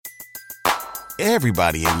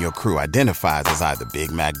Everybody in your crew identifies as either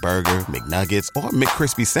Big Mac Burger, McNuggets, or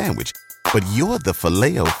McCrispy Sandwich. But you're the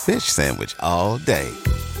Filet-O-Fish Sandwich all day.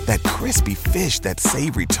 That crispy fish, that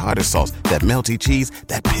savory tartar sauce, that melty cheese,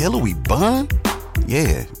 that pillowy bun.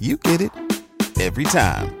 Yeah, you get it. Every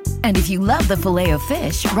time. And if you love the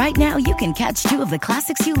Filet-O-Fish, right now you can catch two of the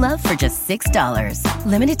classics you love for just $6.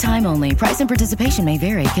 Limited time only. Price and participation may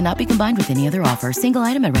vary. Cannot be combined with any other offer. Single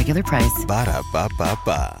item at regular price.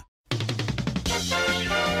 Ba-da-ba-ba-ba.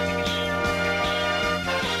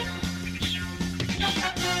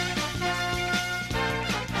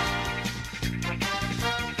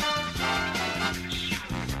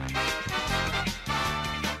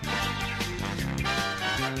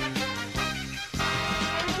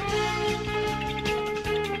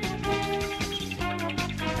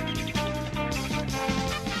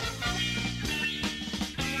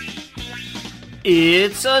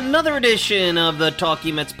 It's another edition of the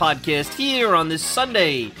Talking Mets podcast here on this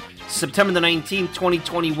Sunday, September the 19th,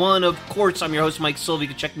 2021. Of course, I'm your host, Mike Silva. You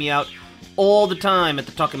can check me out all the time at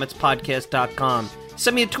thetalkingmetspodcast.com.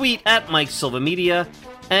 Send me a tweet at Mike Silva Media,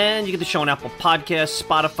 and you get the show on Apple Podcasts,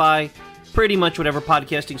 Spotify, pretty much whatever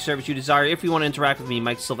podcasting service you desire. If you want to interact with me,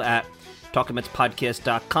 Mike Silva at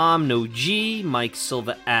talkingmetspodcast.com. No G, Mike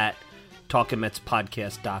Silva at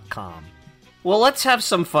talkingmetspodcast.com. Well, let's have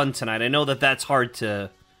some fun tonight. I know that that's hard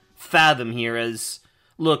to fathom here as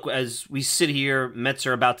we sit here, Mets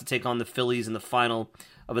are about to take on the Phillies in the final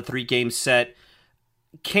of a 3-game set.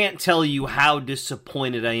 Can't tell you how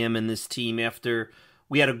disappointed I am in this team after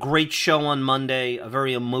we had a great show on Monday, a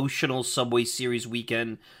very emotional Subway Series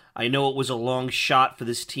weekend. I know it was a long shot for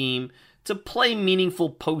this team to play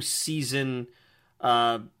meaningful postseason,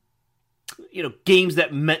 games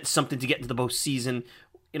that meant something to get into the postseason.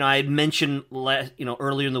 I had mentioned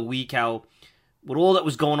earlier in the week how with all that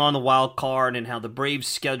was going on in the wild card and how the Braves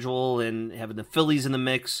schedule and having the Phillies in the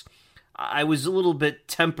mix, I was a little bit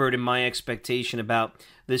tempered in my expectation about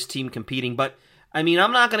this team competing. But, I'm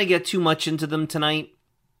not going to get too much into them tonight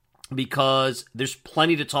because there's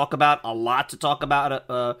plenty to talk about, a lot to talk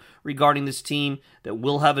about regarding this team that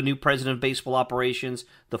will have a new president of baseball operations,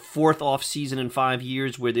 the 4th offseason in 5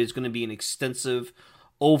 years where there's going to be an extensive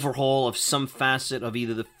overhaul of some facet of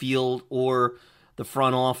either the field or the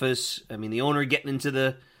front office. The owner getting into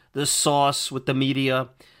the sauce with the media.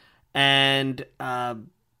 And, I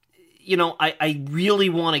really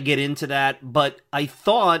want to get into that. But I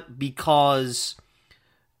thought because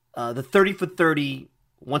the 30 for 30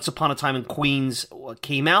 Once Upon a Time in Queens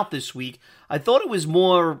came out this week, I thought it was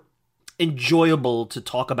more enjoyable to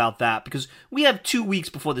talk about that because we have 2 weeks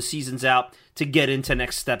before the season's out to get into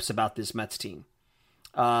next steps about this Mets team.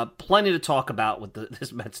 Plenty to talk about with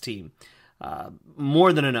this Mets team.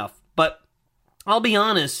 More than enough. But I'll be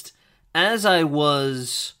honest, as I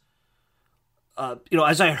was,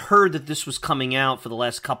 as I heard that this was coming out for the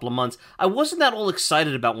last couple of months, I wasn't that all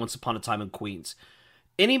excited about Once Upon a Time in Queens.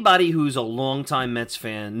 Anybody who's a longtime Mets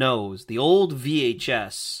fan knows the old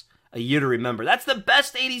VHS, A Year to Remember. That's the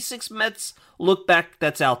best 86 Mets look back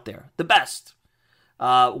that's out there. The best.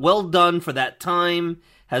 Well done for that time.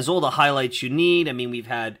 Has all the highlights you need. We've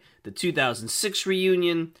had the 2006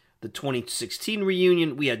 reunion, the 2016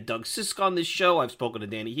 reunion. We had Doug Sisk on this show. I've spoken to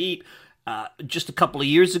Danny Heat. Just a couple of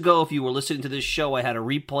years ago, if you were listening to this show, I had a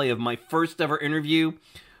replay of my first ever interview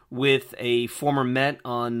with a former Met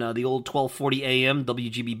on the old 1240 AM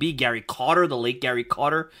WGBB. Gary Carter, the late Gary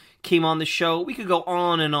Carter, came on the show. We could go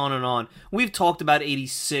on and on and on. We've talked about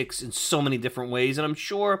 86 in so many different ways, and I'm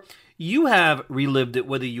sure you have relived it,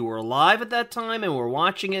 whether you were alive at that time and were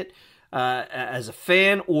watching it as a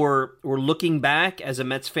fan or looking back as a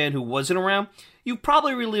Mets fan who wasn't around. You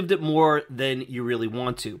probably relived it more than you really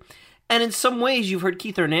want to. And in some ways, you've heard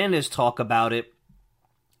Keith Hernandez talk about it.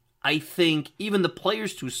 I think even the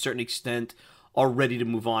players, to a certain extent, are ready to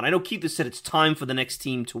move on. I know Keith has said it's time for the next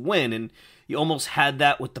team to win, and you almost had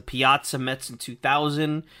that with the Piazza Mets in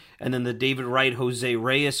 2000, and then the David Wright, Jose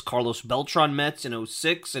Reyes, Carlos Beltran Mets in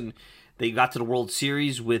 2006, and they got to the World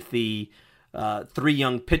Series with the 3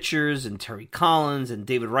 young pitchers and Terry Collins and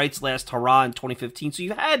David Wright's last hurrah in 2015. So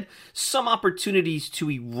you had some opportunities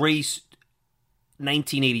to erase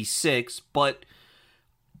 1986, but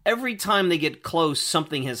every time they get close,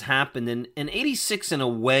 something has happened, and 86 in a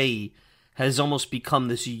way has almost become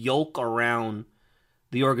this yoke around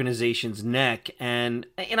the organization's neck, and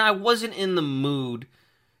I wasn't in the mood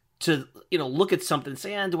to look at something and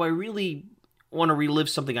say, do I really want to relive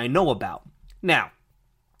something I know about? Now,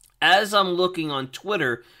 as I'm looking on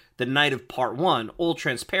Twitter the night of part 1, all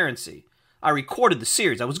transparency, I recorded the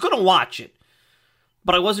series. I was going to watch it,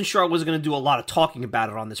 but I wasn't sure I wasn't going to do a lot of talking about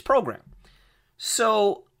it on this program.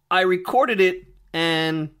 So I recorded it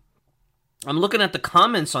And I'm looking at the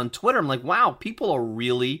comments on Twitter. I'm like, wow, people are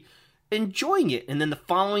really enjoying it. And then the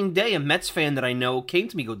following day, a Mets fan that I know came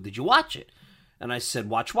to me, go, did you watch it? And I said,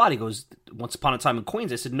 watch what? He goes, Once Upon a Time in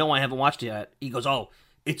Queens. I said, no, I haven't watched it yet. He goes, oh,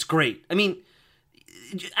 it's great. I mean,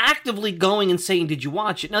 actively going and saying, did you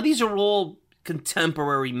watch it? Now, these are all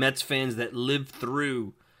contemporary Mets fans that lived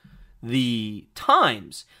through the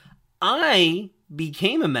times. I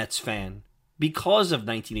became a Mets fan because of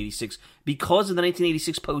 1986, because of the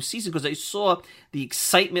 1986 postseason, because I saw the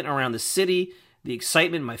excitement around the city, the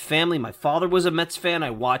excitement in my family. My father was a Mets fan. I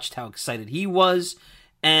watched how excited he was.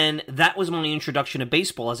 And that was my introduction to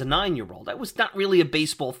baseball as a 9-year-old. I was not really a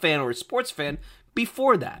baseball fan or a sports fan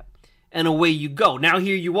before that. And away you go. Now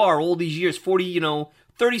here you are, all these years,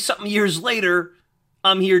 30-something years later,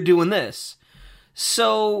 I'm here doing this.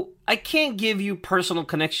 So I can't give you personal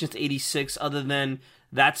connections to 86 other than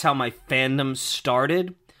that's how my fandom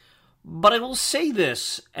started. But I will say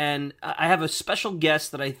this, and I have a special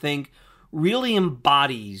guest that I think really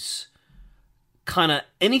embodies kind of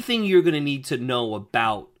anything you're going to need to know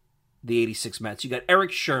about the 86 Mets. You got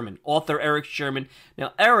Eric Sherman, author Eric Sherman.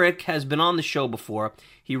 Now, Eric has been on the show before.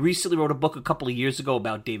 He recently wrote a book a couple of years ago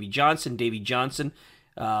about Davey Johnson. Davey Johnson,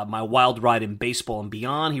 My Wild Ride in Baseball and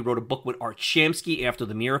Beyond. He wrote a book with Art Shamsky, After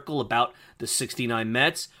the Miracle, about the 69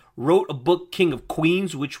 Mets. Wrote a book, King of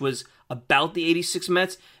Queens, which was about the 86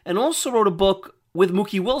 Mets. And also wrote a book with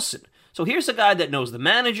Mookie Wilson. So here's a guy that knows the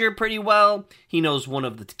manager pretty well. He knows one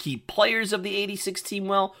of the key players of the 86 team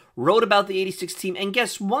well. Wrote about the 86 team. And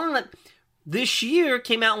guess what? This year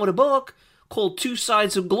came out with a book called Two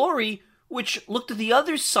Sides of Glory, which looked at the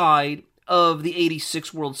other side of the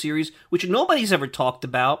 86 World Series, which nobody's ever talked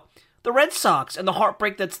about. The Red Sox and the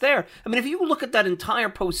heartbreak that's there. I mean, if you look at that entire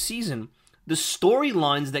postseason, the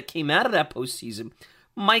storylines that came out of that postseason,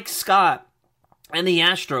 Mike Scott and the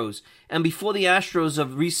Astros, and before the Astros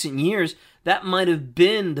of recent years, that might have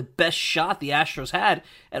been the best shot the Astros had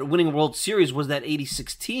at winning a World Series was that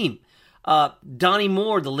 86 team. Donnie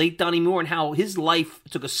Moore, the late Donnie Moore, and how his life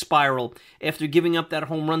took a spiral after giving up that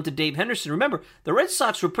home run to Dave Henderson. Remember, the Red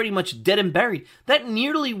Sox were pretty much dead and buried. That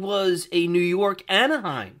nearly was a New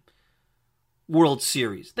York-Anaheim World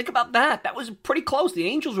Series. Think about that. That was pretty close. The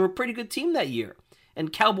Angels were a pretty good team that year.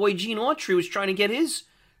 And Cowboy Gene Autry was trying to get his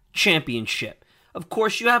championship. Of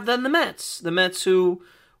course, you have then the Mets. The Mets who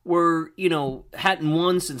were, hadn't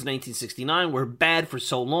won since 1969, were bad for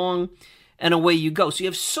so long, and away you go. So you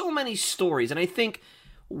have so many stories, and I think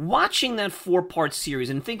watching that 4-part series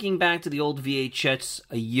and thinking back to the old VHS,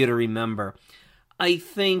 A Year to Remember, I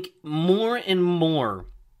think more and more,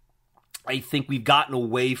 we've gotten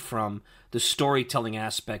away from the storytelling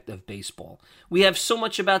aspect of baseball. We have so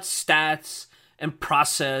much about stats and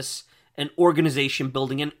process and organization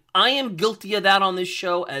building, and I am guilty of that on this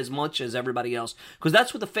show as much as everybody else, because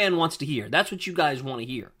that's what the fan wants to hear. That's what you guys want to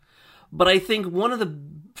hear. But I think one of the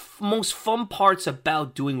most fun parts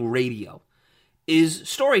about doing radio is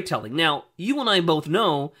storytelling. Now, you and I both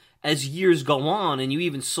know, as years go on, and you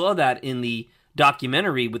even saw that in the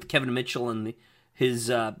documentary with Kevin Mitchell and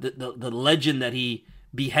the legend that he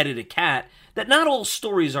beheaded a cat, that not all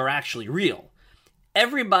stories are actually real.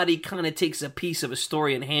 Everybody kind of takes a piece of a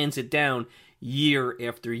story and hands it down year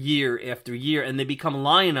after year after year, and they become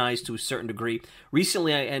lionized to a certain degree.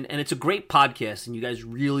 Recently, and it's a great podcast, and you guys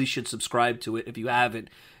really should subscribe to it if you haven't,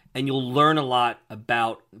 and you'll learn a lot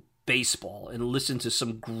about baseball and listen to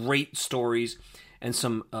some great stories and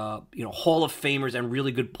some Hall of Famers and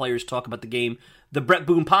really good players talk about the game, the Brett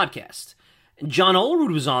Boone Podcast. And John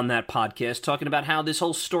Olerud was on that podcast talking about how this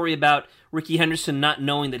whole story about Rickey Henderson not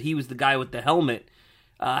knowing that he was the guy with the helmet,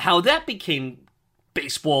 how that became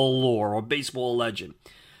baseball lore or baseball legend.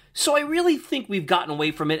 So I really think we've gotten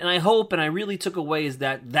away from it, and I hope, and I really took away, is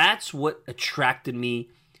that that's what attracted me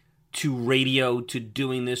to radio, to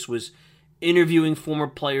doing this, was interviewing former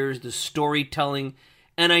players, the storytelling.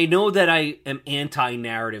 And I know that I am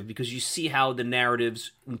anti-narrative, because you see how the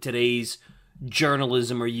narratives in today's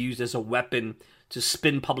journalism are used as a weapon to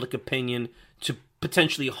spin public opinion, to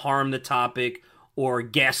potentially harm the topic or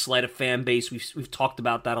gaslight a fan base. We've talked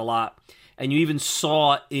about that a lot. And you even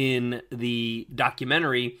saw in the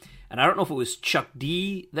documentary, and I don't know if it was Chuck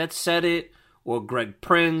D that said it, or Greg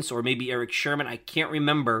Prince, or maybe Eric Sherman, I can't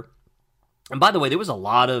remember. And by the way, there was a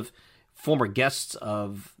lot of former guests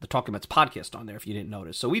of the Talking Mets podcast on there, if you didn't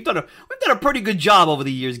notice. So we've done a pretty good job over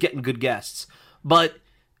the years getting good guests. But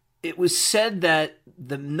it was said that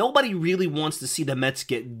nobody really wants to see the Mets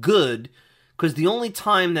get good, because the only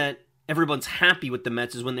time that everyone's happy with the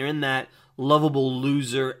Mets is when they're in that lovable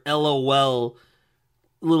loser, LOL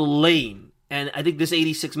little lane. And I think this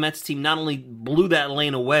 86 Mets team not only blew that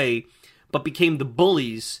lane away, but became the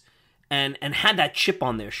bullies and had that chip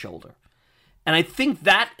on their shoulder. And I think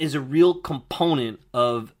that is a real component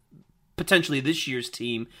of potentially this year's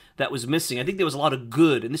team that was missing. I think there was a lot of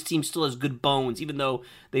good, and this team still has good bones, even though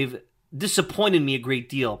they've disappointed me a great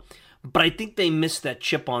deal. But I think they missed that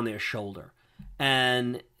chip on their shoulder.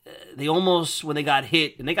 And they almost, when they got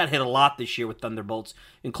hit, and they got hit a lot this year with Thunderbolts,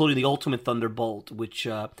 including the ultimate Thunderbolt, which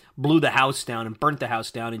blew the house down and burnt the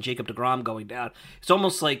house down, and Jacob deGrom going down. It's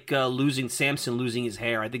almost like losing Samson, losing his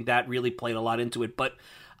hair. I think that really played a lot into it. But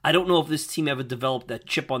I don't know if this team ever developed that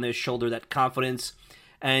chip on their shoulder, that confidence.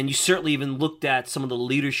 And you certainly even looked at some of the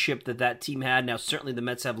leadership that team had. Now, certainly the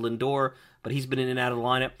Mets have Lindor, but he's been in and out of the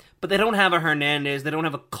lineup. But they don't have a Hernandez. They don't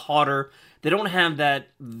have a Carter. They don't have that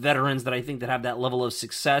veterans that I think that have that level of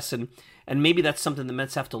success. And maybe that's something the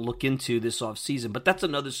Mets have to look into this offseason. But that's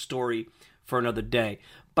another story for another day.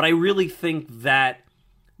 But I really think that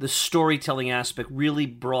the storytelling aspect really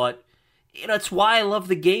brought, it's why I love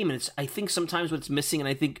the game. And I think sometimes what's missing, and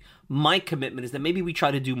I think my commitment is that maybe we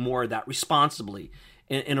try to do more of that responsibly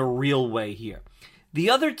in a real way here. The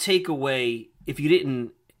other takeaway, if you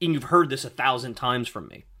didn't, and you've heard this 1,000 times from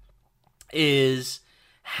me, is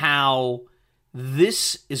how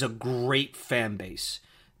this is a great fan base.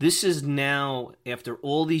 This is now, after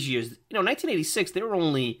all these years, 1986, they were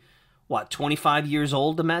only, 25 years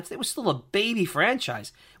old, the Mets? They were still a baby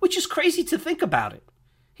franchise, which is crazy to think about it.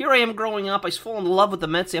 Here I am growing up, I fall in love with the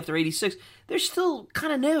Mets after 86. They're still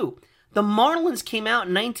kind of new. The Marlins came out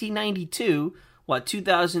in 1992,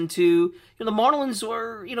 2002. The Marlins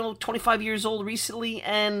were, 25 years old recently,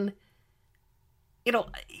 and,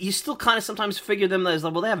 you still kind of sometimes figure them as,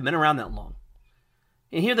 well, they haven't been around that long.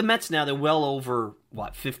 And here the Mets now, they're well over,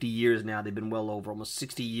 50 years now. They've been well over almost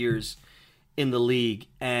 60 years in the league,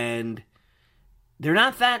 and they're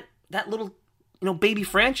not that little, baby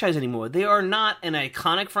franchise anymore. They are not an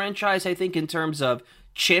iconic franchise, I think, in terms of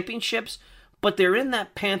championships, but they're in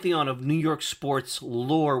that pantheon of New York sports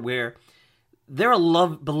lore where they're a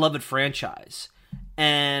beloved franchise.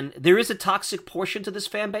 And there is a toxic portion to this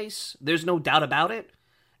fan base. There's no doubt about it.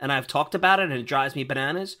 And I've talked about it, and it drives me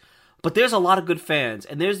bananas. But there's a lot of good fans.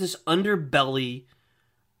 And there's this underbelly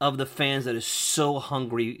of the fans that is so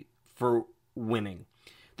hungry for winning.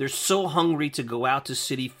 They're so hungry to go out to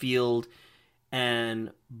Citi Field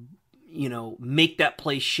and, make that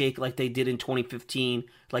place shake like they did in 2015,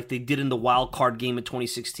 like they did in the wild card game in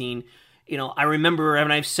 2016. I remember,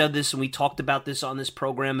 and I've said this, and we talked about this on this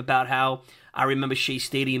program, about how I remember Shea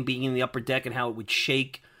Stadium being in the upper deck and how it would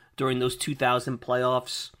shake during those 2000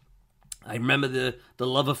 playoffs. I remember the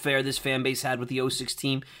love affair this fan base had with the 06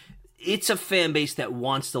 team. It's a fan base that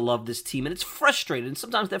wants to love this team, and it's frustrated. And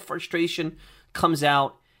sometimes that frustration comes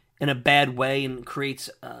out in a bad way and creates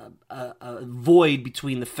a void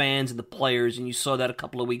between the fans and the players, and you saw that a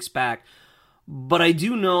couple of weeks back. But I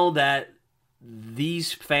do know that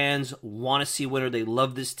these fans want to see a winner. They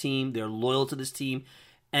love this team. They're loyal to this team,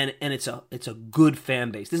 and it's a good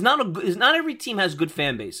fan base. Not every team has good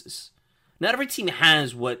fan bases. Not every team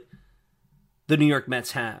has what the New York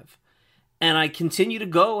Mets have. And I continue to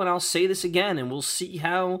go, and I'll say this again, and we'll see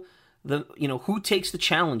how who takes the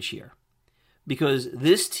challenge here, because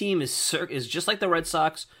this team is just like the Red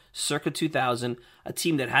Sox circa 2000, a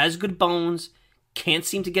team that has good bones, can't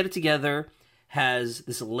seem to get it together, has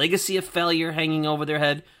this legacy of failure hanging over their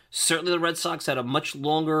head. Certainly the Red Sox had a much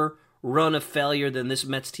longer run of failure than this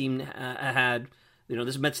Mets team had.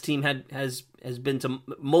 This Mets team has been to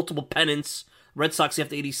multiple pennants. Red Sox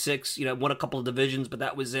after 86, won a couple of divisions, but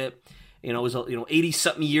that was it. It was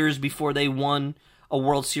 80-something years before they won a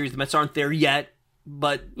World Series. The Mets aren't there yet,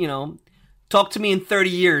 but, talk to me in 30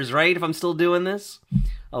 years, right, if I'm still doing this?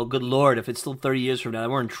 Oh, good Lord, if it's still 30 years from now,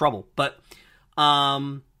 we're in trouble. But,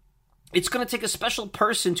 it's going to take a special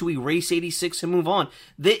person to erase 86 and move on.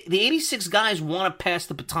 The 86 guys want to pass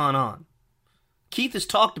the baton on. Keith has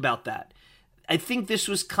talked about that. I think this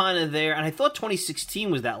was kind of there, and I thought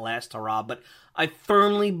 2016 was that last hurrah, but I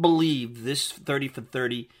firmly believe this 30 for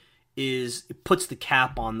 30 it puts the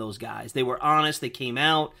cap on those guys. They were honest. They came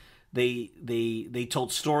out. They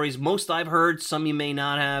told stories. Most I've heard, some you may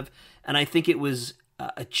not have, and I think it was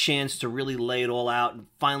a chance to really lay it all out and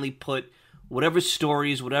finally put whatever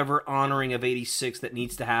stories, whatever honoring of 86 that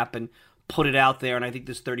needs to happen, put it out there, and I think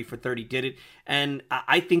this 30 for 30 did it. And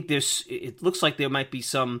I think it looks like there might be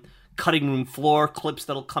some cutting room floor clips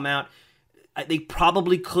that'll come out. They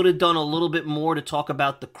probably could have done a little bit more to talk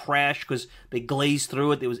about the crash because they glazed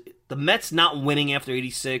through it. The Mets not winning after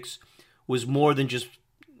 86 was more than just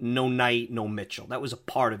no Knight, no Mitchell. That was a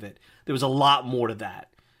part of it. There was a lot more to that.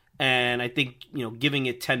 And I think, giving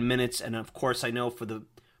it 10 minutes, and of course I know for the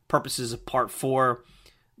purposes of part 4,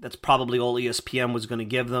 that's probably all ESPN was going to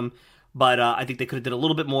give them. But I think they could have did a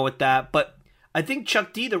little bit more with that. But I think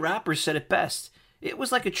Chuck D, the rapper, said it best. It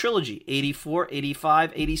was like a trilogy, 84,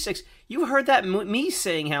 85, 86. You heard that me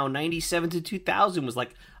saying how 97 to 2000 was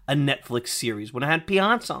like a Netflix series when I had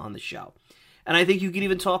Piazza on the show. And I think you could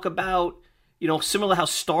even talk about, similar how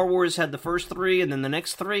Star Wars had the first three and then the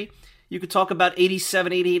next three. You could talk about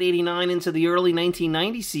 87, 88, 89 into the early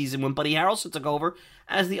 1990 season when Buddy Harrelson took over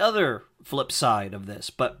as the other flip side of this.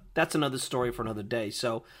 But that's another story for another day.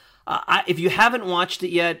 So if you haven't watched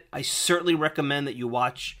it yet, I certainly recommend that you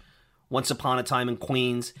watch Once Upon a Time in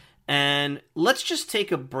Queens. And let's just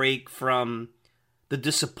take a break from the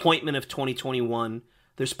disappointment of 2021.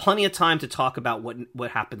 There's plenty of time to talk about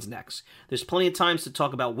what happens next. There's plenty of times to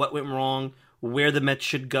talk about what went wrong, where the Mets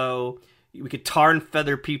should go. We could tar and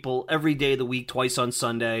feather people every day of the week, twice on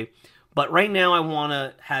Sunday. But right now I want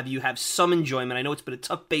to have you have some enjoyment. I know it's been a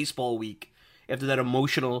tough baseball week after that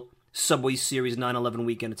emotional Subway Series 9/11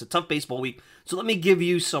 weekend. It's a tough baseball week. So let me give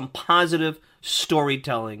you some positive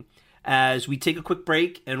storytelling as we take a quick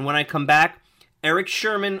break. And when I come back, Eric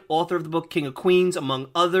Sherman, author of the book King of Queens, among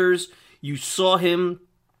others. You saw him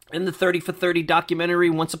in the 30 for 30 documentary,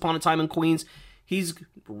 Once Upon a Time in Queens. He's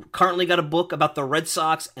currently got a book about the Red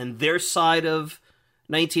Sox and their side of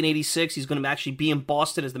 1986. He's going to actually be in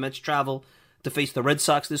Boston as the Mets travel to face the Red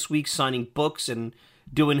Sox this week, signing books and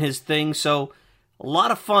doing his thing. So a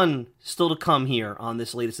lot of fun still to come here on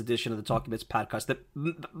this latest edition of the Talking Mets podcast.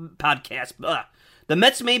 The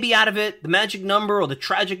Mets may be out of it. The magic number or the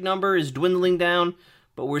tragic number is dwindling down,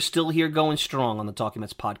 but we're still here going strong on the Talking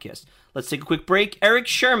Mets podcast. Let's take a quick break. Eric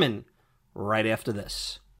Sherman, right after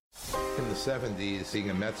this. In the 70s, being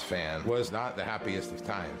a Mets fan was not the happiest of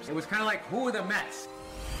times. It was kind of like, who are the Mets?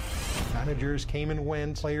 Managers came and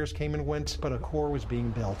went, players came and went, but a core was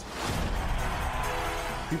being built.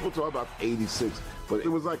 People talk about 86, but it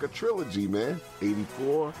was like a trilogy, man.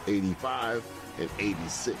 84, 85, and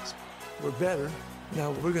 86. We're better.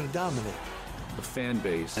 Now we're going to dominate. The fan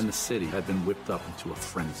base and the city had been whipped up into a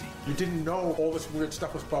frenzy. You didn't know all this weird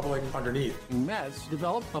stuff was bubbling underneath. Mets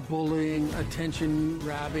developed a bullying,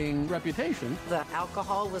 attention-grabbing reputation. The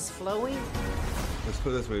alcohol was flowing. Let's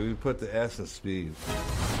put it this way, we put the S in speed.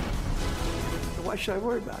 So why should I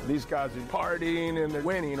worry about it? These guys are partying and they're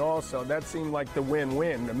winning also. That seemed like the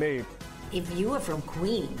win-win to me. If you were from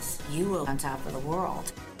Queens, you were on top of the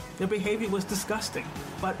world. Their behavior was disgusting,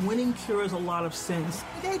 but winning cures a lot of sins.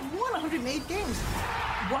 They'd won 108 games.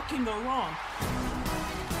 What can go wrong?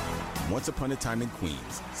 Once Upon a Time in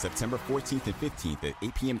Queens, September 14th and 15th at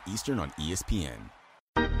 8 p.m. Eastern on ESPN.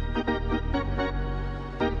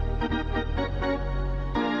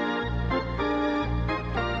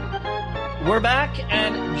 We're back,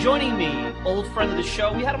 and joining me, old friend of the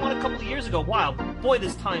show. We had him on a couple of years ago. Wow, boy,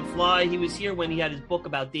 does time fly. He was here when he had his book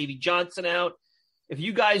about Davey Johnson out. If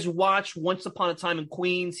you guys watch Once Upon a Time in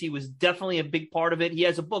Queens, he was definitely a big part of it. He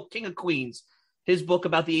has a book, King of Queens, his book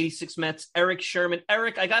about the 86 Mets, Eric Sherman.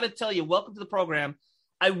 Eric, I got to tell you, welcome to the program.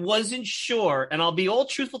 I wasn't sure, and I'll be all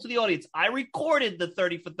truthful to the audience. I recorded the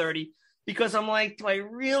 30 for 30 because I'm like, do I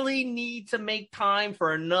really need to make time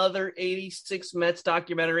for another 86 Mets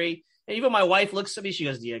documentary? And even my wife looks at me. She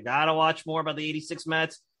goes, you got to watch more about the 86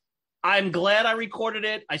 Mets. I'm glad I recorded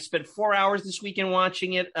it. I spent 4 hours this weekend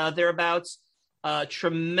watching it, thereabouts.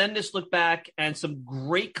 Tremendous look back and some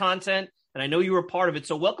great content. And I know you were a part of it.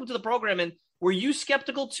 So welcome to the program. And were you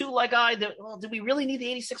skeptical too, like did we really need the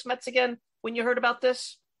 86 Mets again when you heard about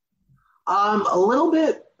this? A little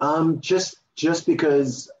bit. Just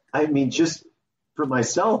because, just for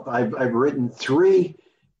myself, I've written 3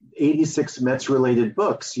 86 Mets related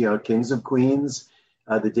books, Kings of Queens,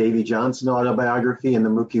 the Davey Johnson autobiography and the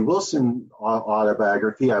Mookie Wilson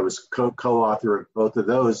autobiography. I was co-author of both of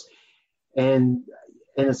those. And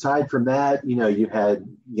aside from that, you had,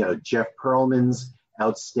 Jeff Pearlman's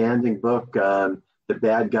outstanding book, The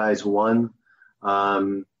Bad Guys Won.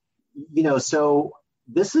 So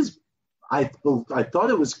this is, I thought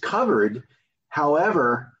it was covered.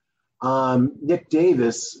 However, Nick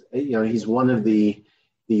Davis, he's one of the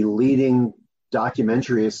leading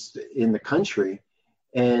documentarists in the country.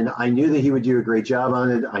 And I knew that he would do a great job on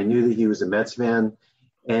it. I knew that he was a Mets fan.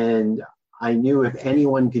 And I knew if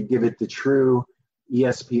anyone could give it the true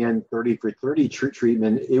ESPN 30 for 30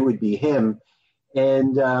 treatment, it would be him.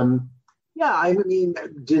 And did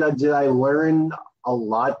I learn a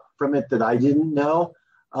lot from it that I didn't know?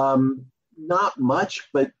 Not much,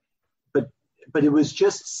 but it was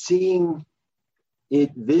just seeing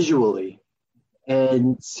it visually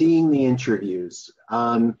and seeing the interviews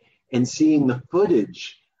and seeing the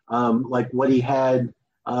footage, like what he had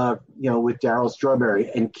with Darryl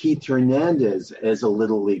Strawberry and Keith Hernandez as a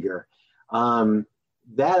little leaguer.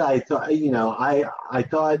 That I thought, I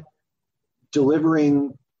thought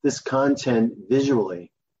delivering this content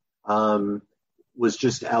visually was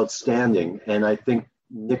just outstanding. And I think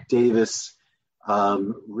Nick Davis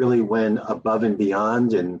really went above and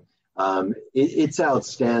beyond, and it's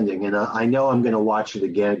outstanding. And I know I'm going to watch it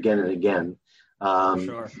again and again.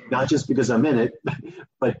 Sure. Not just because I'm in it,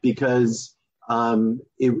 but because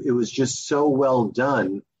it was just so well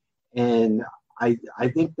done. And I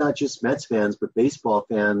think not just Mets fans, but baseball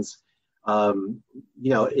fans,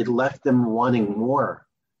 it left them wanting more.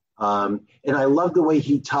 And I love the way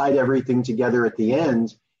he tied everything together at the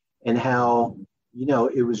end, and how,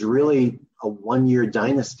 it was really a one-year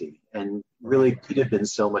dynasty and really could have been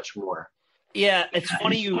so much more. Yeah, it's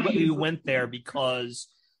funny you went there, because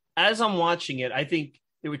as I'm watching it, I think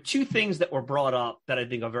there were two things that were brought up that I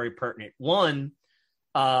think are very pertinent. One,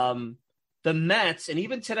 the Mets, and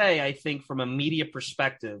even today, I think from a media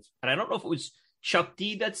perspective, and I don't know if it was Chuck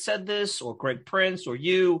D that said this or Greg Prince or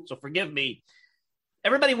you, so forgive me.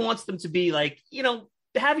 Everybody wants them to be like,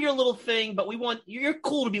 have your little thing, but you're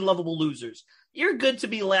cool to be lovable losers. You're good to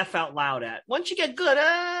be laugh out loud at. Once you get good,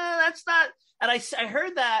 that's not. And I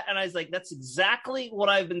heard that, and I was like, that's exactly what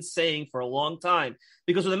I've been saying for a long time.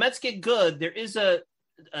 Because when the Mets get good, there is a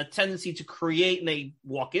tendency to create, and they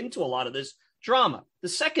walk into a lot of this drama. The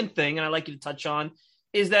second thing, and I'd like you to touch on,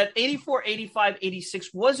 is that 84, 85,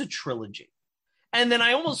 86 was a trilogy. And then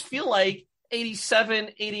I almost feel like 87,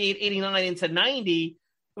 88, 89 into 90,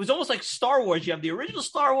 it was almost like Star Wars. You have the original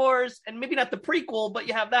Star Wars, and maybe not the prequel, but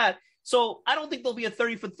you have that. So I don't think there'll be a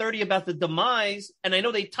 30 for 30 about the demise. And I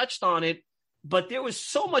know they touched on it, but there was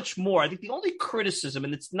so much more. I think the only criticism,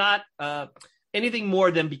 and it's not anything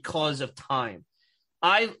more than because of time.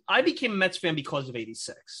 I became a Mets fan because of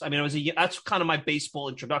 86. I mean, that's kind of my baseball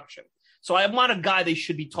introduction. So I'm not a guy they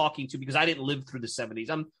should be talking to, because I didn't live through the 70s.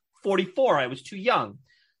 I'm 44. I was too young.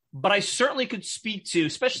 But I certainly could speak to,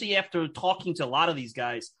 especially after talking to a lot of these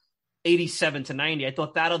guys, 87 to 90. I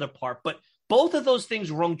thought that other part. But both of those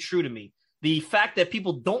things rung true to me. The fact that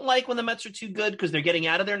people don't like when the Mets are too good because they're getting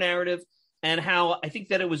out of their narrative, and how I think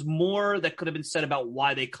that it was more that could have been said about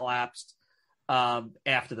why they collapsed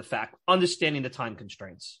after the fact, understanding the time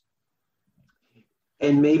constraints.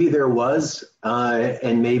 And maybe there was,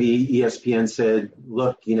 and maybe ESPN said,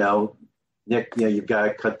 look, Nick, you've got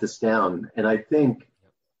to cut this down. And I think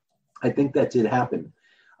that did happen.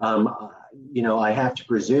 I have to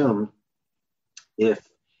presume if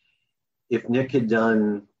Nick had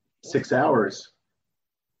done 6 hours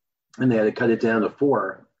and they had to cut it down to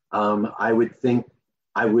 4, I would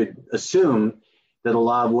assume that a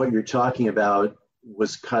lot of what you're talking about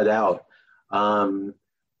was cut out.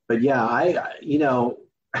 But yeah,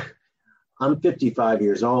 I'm 55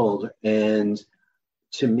 years old, and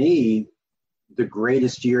to me, the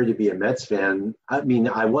greatest year to be a Mets fan, I mean,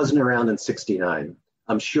 I wasn't around in 69.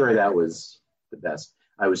 I'm sure that was the best.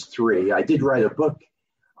 I was 3. I did write a book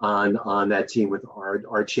on that team with Art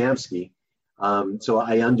Shamsky. So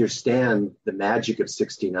I understand the magic of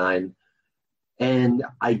 69. And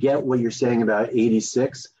I get what you're saying about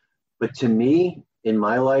 86. But to me, in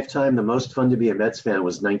my lifetime, the most fun to be a Mets fan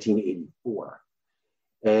was 1984.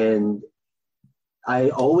 And I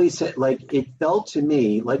always said, it felt to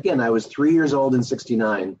me, again, I was 3 years old in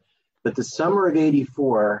 69, but the summer of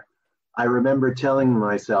 84, I remember telling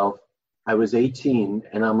myself, I was 18,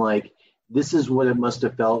 and I'm like, this is what it must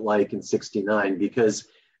have felt like in 69, because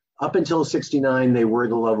up until 69, they were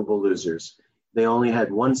the lovable losers. They only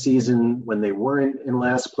had one season when they weren't in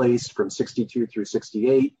last place, from 62 through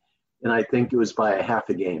 68, and I think it was by a half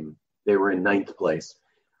a game. They were in 9th place.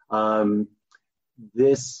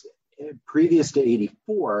 Previous to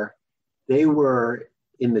 84, they were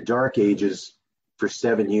in the dark ages for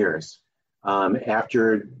 7 years.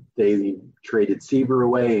 After they traded Seaver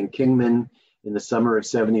away and Kingman in the summer of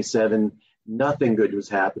 77, nothing good was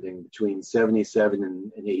happening between 77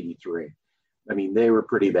 and 83. I mean, they were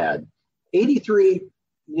pretty bad. 83,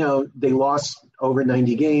 they lost over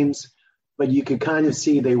 90 games, but you could kind of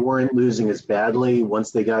see they weren't losing as badly once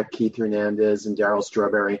they got Keith Hernandez and Darryl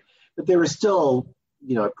Strawberry, but they were still,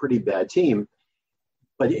 a pretty bad team.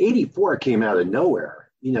 But 84 came out of nowhere.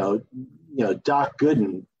 Doc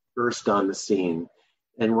Gooden burst on the scene,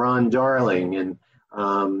 and Ron Darling, and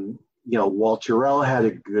Walt Terrell had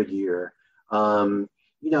a good year.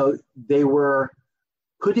 They were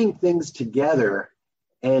putting things together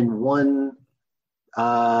and won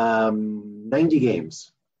 90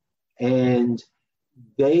 games. And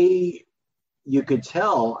you could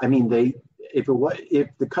tell, I mean, if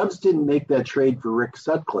the Cubs didn't make that trade for Rick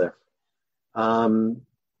Sutcliffe,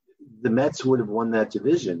 the Mets would have won that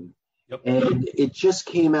division. Yep. And it just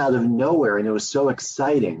came out of nowhere, and it was so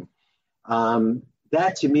exciting.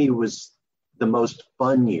 That, to me, was the most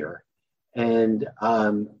fun year. And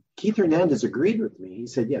Keith Hernandez agreed with me. He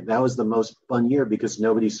said, yeah, that was the most fun year because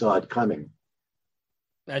nobody saw it coming.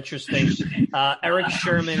 Interesting. Eric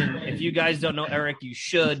Sherman, if you guys don't know Eric, you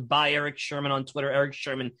should buy Eric Sherman on Twitter, Eric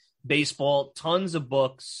Sherman Baseball, tons of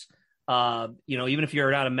books. Even if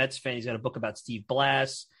you're not a Mets fan, he's got a book about Steve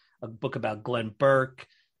Blass, a book about Glenn Burke,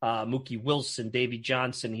 Mookie Wilson, Davey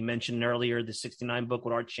Johnson. He mentioned earlier the 69 book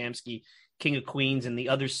with Art Shamsky, King of Queens, and the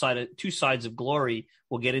other side of Two Sides of Glory.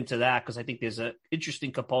 We'll get into that because I think there's an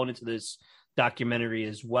interesting component to this documentary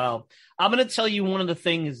as well. I'm going to tell you one of the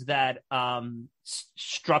things that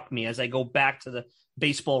struck me as I go back to the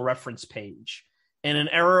baseball reference page. In an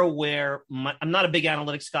era where I'm not a big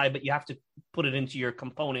analytics guy, but you have to put it into your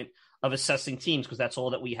component of assessing teams because that's all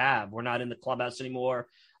that we have. We're not in the clubhouse anymore,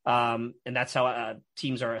 and that's how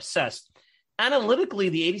teams are assessed. Analytically,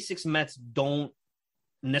 the 86 Mets don't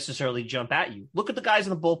necessarily jump at you. Look at the guys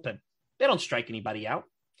in the bullpen. They don't strike anybody out.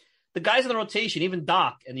 The guys in the rotation, even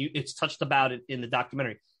Doc, and it's touched about it in the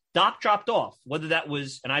documentary, Doc dropped off, whether that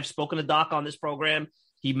was, and I've spoken to Doc on this program,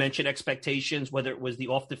 he mentioned expectations, whether it was the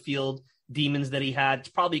off-the-field demons that he had. It's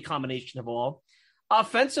probably a combination of all.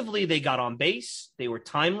 Offensively, they got on base. They were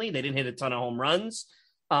timely. They didn't hit a ton of home runs.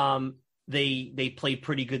 They played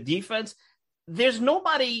pretty good defense. There's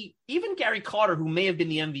nobody, even Gary Carter, who may have been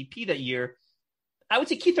the MVP that year, I would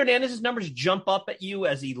say Keith Hernandez's numbers jump up at you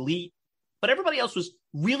as elite, but everybody else was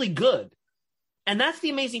really good. And that's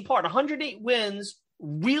the amazing part. 108 wins,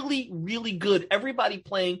 really, really good. Everybody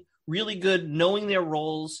playing really good, knowing their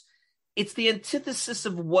roles. It's the antithesis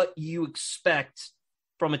of what you expect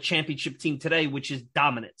from a championship team today, which is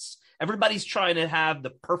dominance. Everybody's trying to have the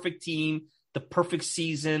perfect team, the perfect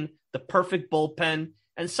season, the perfect bullpen.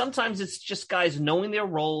 And sometimes it's just guys knowing their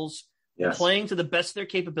roles, playing to the best of their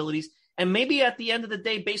capabilities. And maybe at the end of the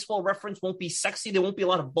day, Baseball Reference won't be sexy. There won't be a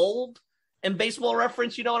lot of bold in Baseball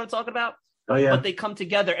Reference. You know what I'm talking about? Oh, yeah. But they come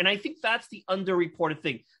together. And I think that's the underreported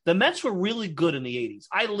thing. The Mets were really good in the 80s.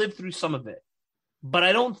 I lived through some of it. But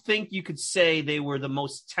I don't think you could say they were the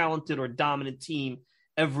most talented or dominant team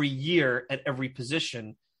every year at every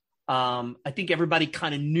position. I think everybody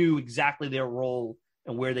kind of knew exactly their role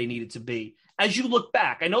and where they needed to be. As you look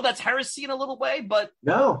back, I know that's heresy in a little way, but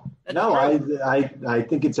I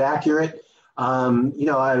think it's accurate. I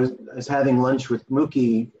was having lunch with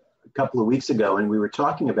Mookie a couple of weeks ago, and we were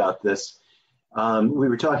talking about this. We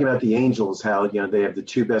were talking about the Angels, how they have the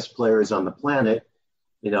two best players on the planet,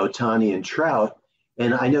 Ohtani and Trout.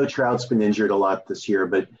 And I know Trout's been injured a lot this year,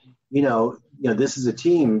 but this is a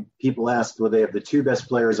team. People ask, well, they have the two best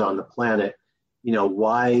players on the planet.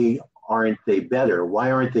 Why aren't they better?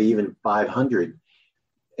 Why aren't they even 500?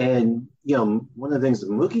 And one of the things that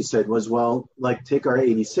Mookie said was, well, like take our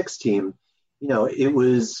 86 team. It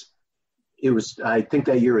was. I think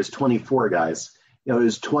that year was 24 guys. It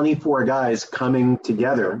was 24 guys coming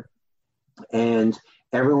together, and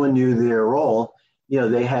everyone knew their role.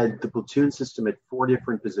 They had the platoon system at 4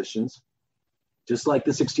 different positions, just like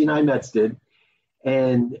the 69 Mets did,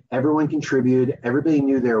 and everyone contributed. Everybody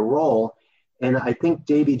knew their role, and I think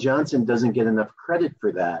Davey Johnson doesn't get enough credit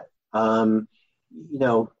for that,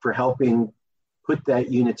 for helping put that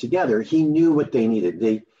unit together. He knew what they needed.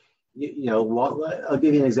 I'll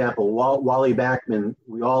give you an example. Wally Backman,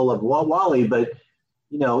 we all love Wally, but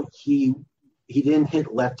he didn't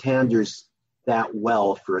hit left-handers that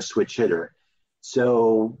well for a switch hitter.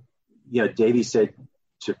 So, Davey said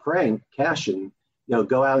to Frank Cashin,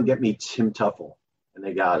 go out and get me Tim Tuffle, and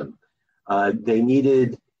they got him. They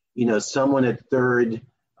needed, someone at third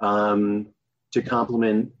to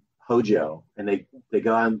complement Hojo, and they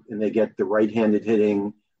go out and they get the right-handed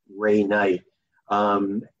hitting Ray Knight.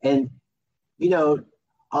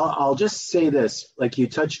 I'll just say this, like you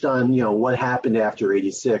touched on, what happened after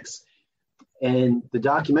 86, and the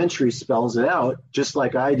documentary spells it out, just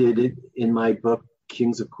like I did in my book,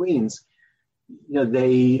 Kings of Queens.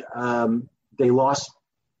 They lost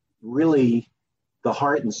really the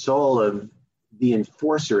heart and soul of the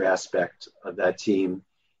enforcer aspect of that team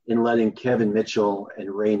in letting Kevin Mitchell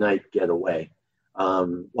and Ray Knight get away.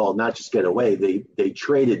 Well, not just get away, they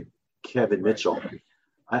traded Kevin Mitchell.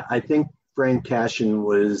 I think Frank Cashin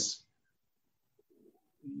was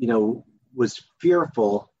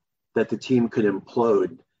fearful that the team could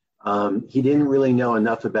implode. He didn't really know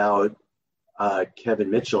enough about Kevin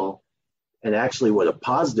Mitchell and actually what a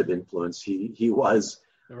positive influence he was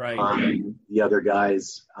on the other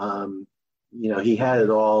guys. He had it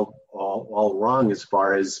all wrong as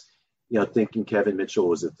far as, thinking Kevin Mitchell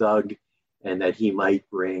was a thug and that he might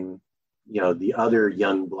bring, the other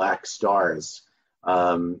young black stars,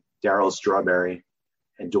 Darryl Strawberry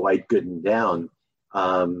and Dwight Gooden down.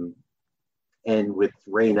 And with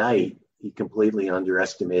Ray Knight, he completely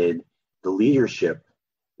underestimated the leadership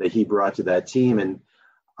that he brought to that team. And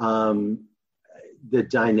the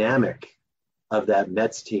dynamic of that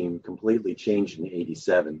Mets team completely changed in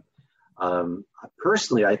 '87.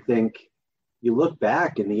 Personally, I think you look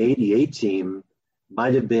back and the '88 team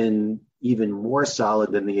might have been even more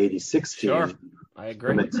solid than the '86 team. Sure, I agree.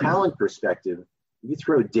 From a talent perspective, you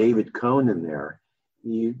throw David Cohn in there.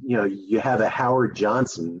 You have a Howard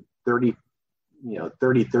Johnson,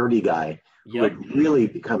 30-30 guy who had really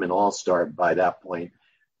become an all-star by that point.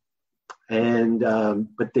 And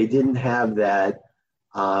but they didn't have that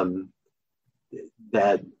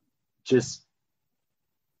just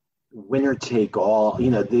winner take all.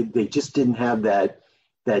 They just didn't have that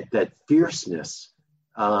fierceness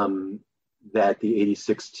that the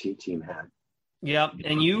 '86 team had. Yeah,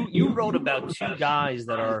 and you wrote about two guys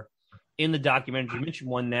that are in the documentary. You mentioned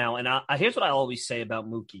one now, and here's what I always say about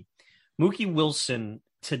Mookie. Mookie Wilson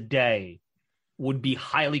today would be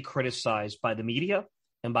highly criticized by the media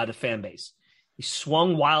and by the fan base. He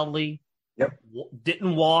swung wildly,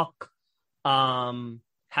 didn't walk,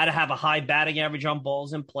 had to have a high batting average on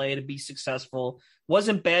balls in play to be successful.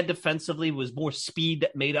 Wasn't bad defensively, was more speed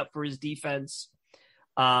that made up for his defense.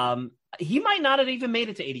 He might not have even made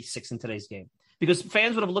it to 86 in today's game because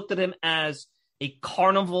fans would have looked at him as a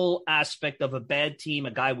carnival aspect of a bad team,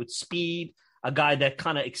 a guy with speed, a guy that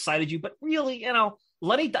kind of excited you. But really,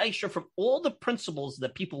 Lenny Dykstra, from all the principles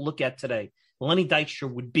that people look at today, Lenny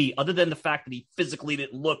Dykstra would be, other than the fact that he physically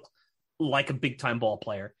didn't look like a big-time ball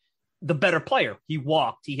player, the better player. He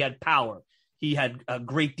walked. He had power. He had a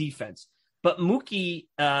great defense. But Mookie,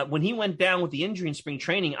 when he went down with the injury in spring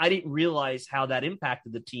training, I didn't realize how that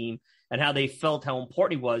impacted the team and how they felt how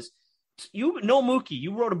important he was. You know Mookie.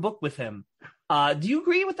 You wrote a book with him. Do you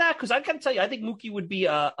agree with that? Because I got to tell you, I think Mookie would be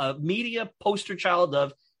a media poster child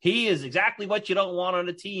of he is exactly what you don't want on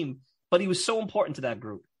a team, but he was so important to that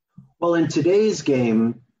group. Well, in today's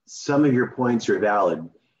game, some of your points are valid,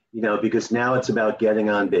 because now it's about getting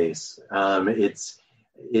on base.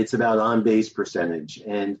 It's about on base percentage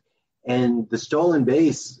and the stolen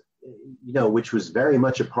base, which was very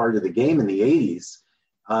much a part of the game in the '80s,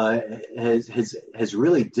 has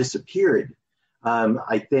really disappeared.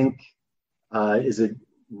 I think. Is it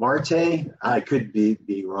Marte? I could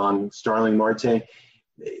be wrong. Starling Marte.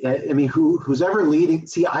 I mean, who's ever leading?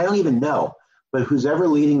 See, I don't even know, but who's ever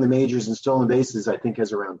leading the majors in stolen bases, I think,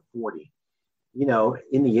 has around 40. In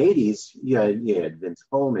the '80s, you had Vince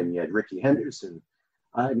Coleman, you had Ricky Henderson.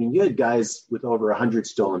 I mean, you had guys with over 100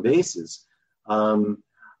 stolen bases. No,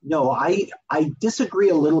 I disagree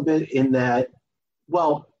a little bit in that.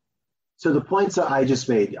 Well, so the points that I just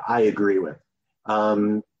made, I agree with.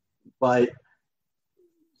 But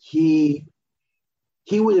he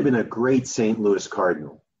would have been a great St. Louis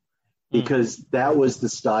Cardinal because that was the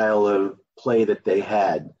style of play that they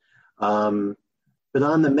had. But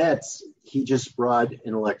on the Mets, he just brought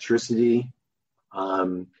an electricity.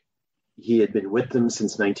 He had been with them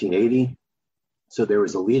since 1980. So there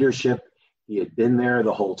was a leadership. He had been there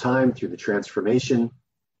the whole time through the transformation.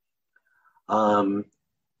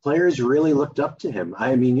 Players really looked up to him.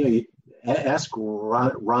 I mean, you ask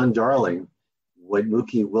Ron Darling what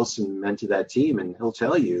Mookie Wilson meant to that team, and he'll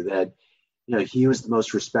tell you that, he was the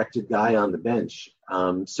most respected guy on the bench.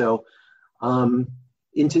 So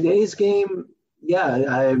in today's game,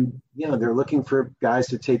 they're looking for guys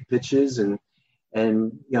to take pitches, and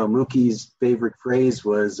Mookie's favorite phrase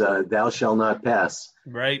was "Thou shalt not pass."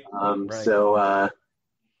 Right. Right. So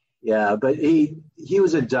but he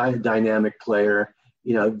was a dynamic player.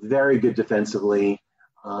 Very good defensively.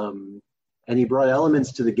 And he brought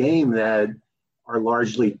elements to the game that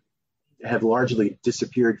have largely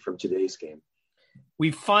disappeared from today's game.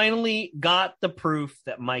 We finally got the proof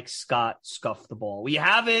that Mike Scott scuffed the ball. We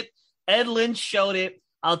have it. Ed Lynch showed it.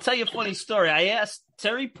 I'll tell you a funny story. I asked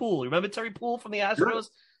Terry Poole. Remember Terry Poole from the Astros? Sure.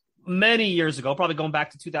 Many years ago, probably going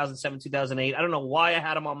back to 2007, 2008. I don't know why I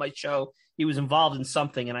had him on my show. He was involved in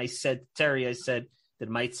something. And I said to Terry, did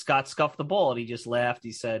Mike Scott scuff the ball? And he just laughed.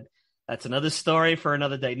 He said, that's another story for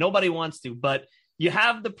another day. Nobody wants to, but you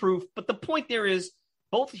have the proof. But the point there is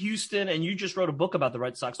both Houston and you just wrote a book about the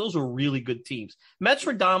Red Sox. Those were really good teams. Mets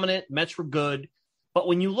were dominant. Mets were good. But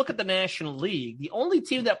when you look at the National League, the only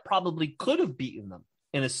team that probably could have beaten them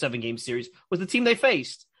in a 7-game series was the team they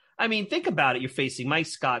faced. I mean, think about it. You're facing Mike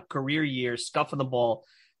Scott, career year, scuffing the ball.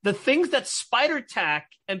 The things that Spider Tack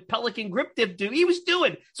and Pelican Grip Dip do, he was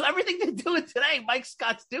doing. So everything they're doing today, Mike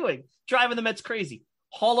Scott's doing, driving the Mets crazy.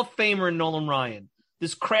 Hall of Famer Nolan Ryan,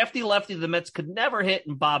 this crafty lefty the Mets could never hit,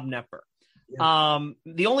 and Bob Knepper. Yeah.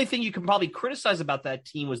 The only thing you can probably criticize about that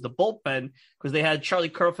team was the bullpen, because they had Charlie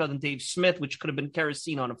Kerfeld and Dave Smith, which could have been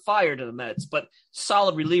kerosene on a fire to the Mets, but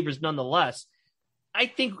solid relievers nonetheless. I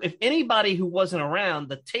think if anybody who wasn't around,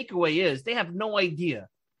 the takeaway is they have no idea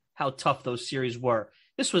how tough those series were.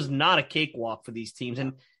 This was not a cakewalk for these teams,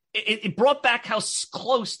 and it brought back how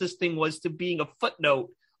close this thing was to being a footnote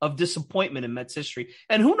of disappointment in Mets history.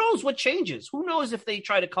 And who knows what changes? Who knows if they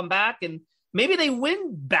try to come back and maybe they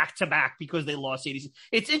win back-to-back because they lost 80.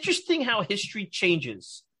 It's interesting how history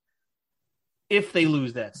changes if they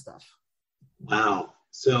lose that stuff. Wow.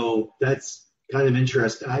 So that's kind of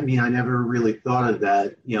interesting. I mean, I never really thought of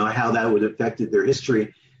that, how that would have affected their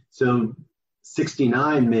history. So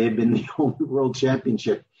 69 may have been the only world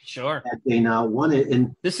championship. Sure. Had they not won it.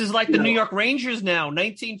 And this is like the New York Rangers now,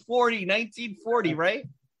 1940, right?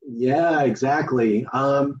 Yeah, exactly.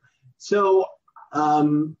 I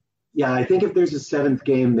think if there's a seventh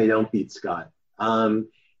game, they don't beat Scott.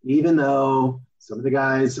 Even though some of the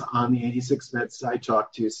guys on the 86 Mets I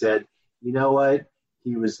talked to said, you know what?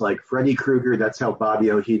 He was like Freddy Krueger. That's how Bobby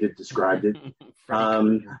Ojeda described it.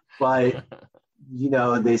 But,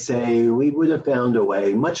 they say we would have found a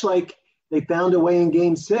way, much like they found a way in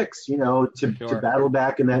Game 6, to battle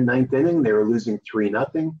back in that ninth inning. They were losing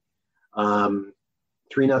 3-0.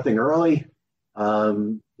 3-0 early.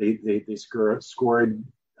 They scored,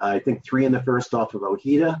 I think, 3 in the first off of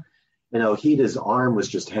Ojeda, and Ojeda's arm was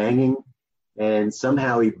just hanging, and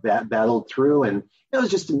somehow he battled through, and it was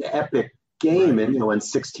just an epic game, and in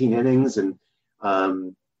 16 innings, and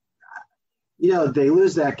they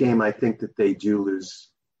lose that game. I think that they do lose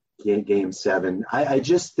game 7. I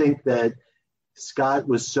just think that Scott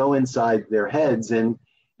was so inside their heads, and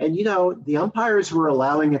the umpires were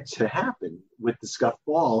allowing it to happen with the scuffed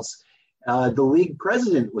balls. The league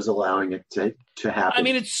president was allowing it to happen. I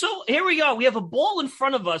mean, it's so. Here we go. We have a ball in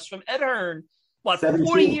front of us from Ed Hearn. 17.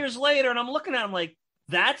 40 years later, and I'm looking at him like,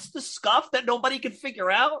 that's the scuff that nobody could figure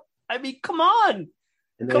out. I mean, come on.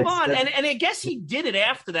 And I guess he did it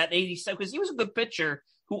after that in 87 because he was a good pitcher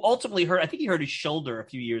who ultimately hurt. I think he hurt his shoulder a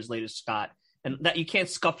few years later, Scott. And that you can't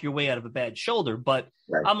scuff your way out of a bad shoulder. But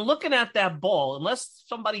I'm looking at that ball, unless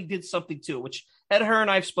somebody did something to it, which Ed Hearn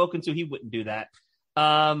I've spoken to, he wouldn't do that.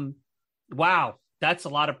 Wow, that's a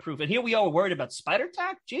lot of proof. And here we are worried about spider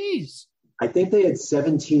tack? Jeez. I think they had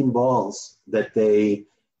 17 balls that they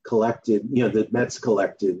collected, the Mets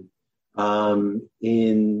collected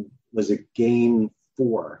was it Game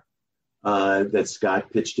 4 that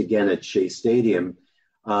Scott pitched again at Shea Stadium.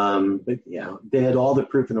 But they had all the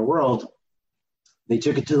proof in the world. They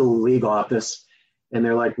took it to the league office, and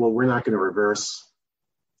they're like, well, we're not going to reverse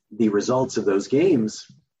the results of those games.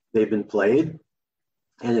 They've been played,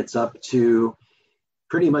 and it's up to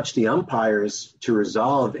pretty much the umpires to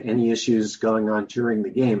resolve any issues going on during the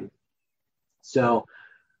game. So,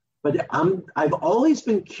 but I've always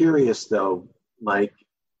been curious, though, Mike,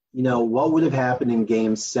 what would have happened in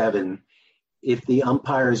Game 7 if the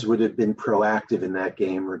umpires would have been proactive in that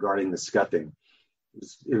game regarding the scuffing.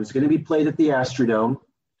 It was going to be played at the Astrodome.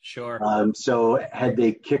 Sure. So had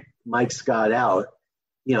they kicked Mike Scott out,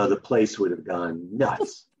 the place would have gone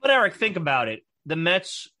nuts. But Eric, think about it. The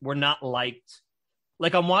Mets were not liked.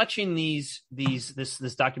 Like, I'm watching this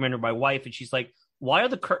documentary with my wife, and she's like, why are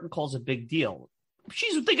the curtain calls a big deal?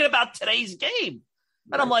 She's thinking about today's game.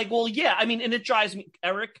 And I'm like, well, yeah. I mean, and it drives me,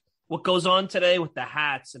 Eric, what goes on today with the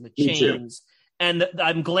hats and the chains. And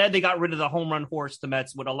I'm glad they got rid of the home run horse, the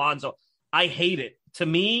Mets, with Alonso. I hate it. To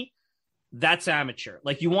me, that's amateur.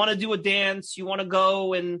 Like, you want to do a dance, you want to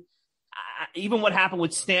go, and even what happened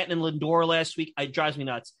with Stanton and Lindor last week, it drives me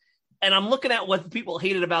nuts. And I'm looking at what people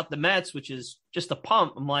hated about the Mets, which is just a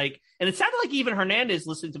pump. I'm like, and it sounded like even Hernandez,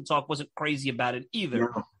 listening to him talk, wasn't crazy about it either.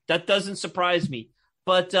 No. That doesn't surprise me.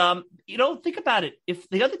 But, think about it. If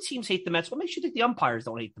the other teams hate the Mets, what makes you think the umpires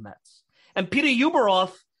don't hate the Mets? And Peter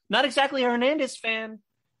Ueberroth, not exactly a Hernandez fan,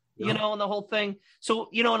 and the whole thing. So,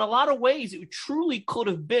 in a lot of ways, it truly could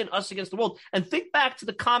have been us against the world. And think back to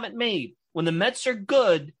the comment made. When the Mets are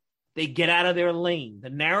good, they get out of their lane. The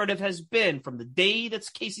narrative has been from the day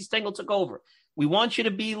that Casey Stengel took over. We want you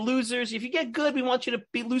to be losers. If you get good, we want you to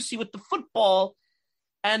be loosey with the football.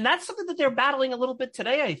 And that's something that they're battling a little bit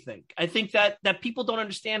today, I think. I think that people don't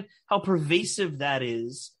understand how pervasive that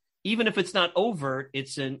is. Even if it's not overt,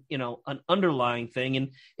 it's an underlying thing.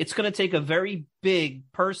 And it's going to take a very big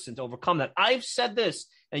person to overcome that. I've said this,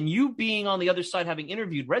 and you being on the other side, having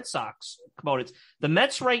interviewed Red Sox opponents, the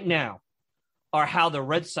Mets right now are how the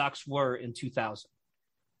Red Sox were in 2000.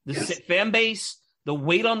 The fan base, the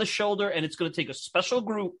weight on the shoulder, and it's going to take a special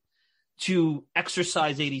group to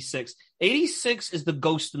exercise 86. 86 is the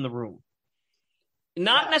ghost in the room.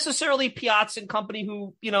 Not necessarily Piazza and company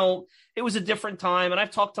who, it was a different time. And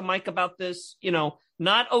I've talked to Mike about this,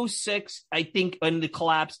 not 06, I think, in the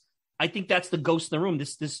collapse. I think that's the ghost in the room,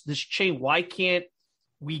 this chain. Why can't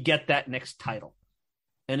we get that next title?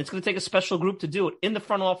 And it's going to take a special group to do it in the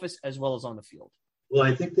front office as well as on the field. Well,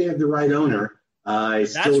 I think they have the right owner.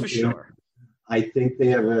 That's for sure. I think they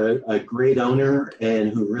have a great owner and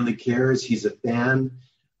who really cares. He's a fan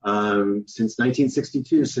since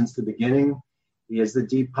 1962, since the beginning. He has the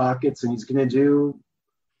deep pockets, and he's going to do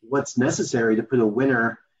what's necessary to put a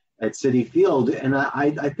winner at Citi Field. And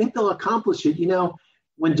I think they'll accomplish it.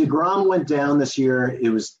 When DeGrom went down this year, it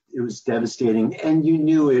was devastating, and you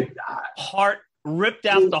knew it. Ripped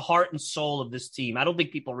out the heart and soul of this team. I don't think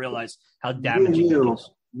people realize how damaging it is.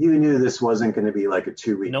 You knew this wasn't going to be like a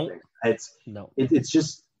 2-week thing. It's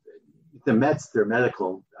just the Mets, they're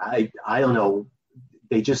medical. I don't know.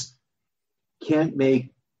 They just can't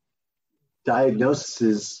make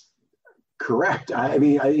diagnoses correct.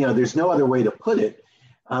 There's no other way to put it.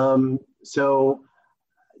 They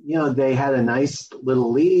had a nice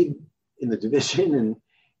little lead in the division,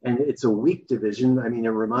 and it's a weak division. It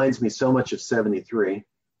reminds me so much of 73,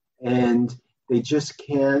 and they just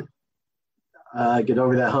can't get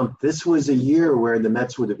over that hump. This was a year where the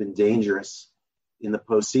Mets would have been dangerous in the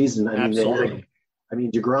postseason. Absolutely.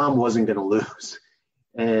 DeGrom wasn't going to lose,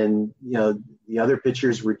 and the other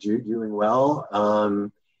pitchers were doing well,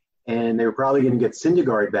 and they were probably going to get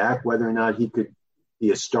Syndergaard back, whether or not he could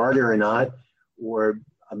be a starter or not, or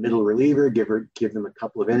a middle reliever, give them a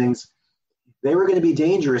couple of innings. They were going to be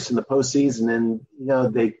dangerous in the postseason, and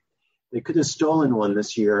they could have stolen one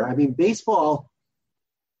this year. Baseball,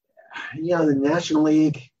 the National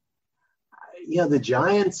League, the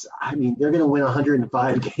Giants, they're going to win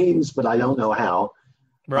 105 games, but I don't know how.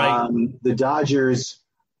 Right. The Dodgers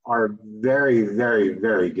are very, very,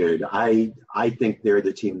 very good. I think they're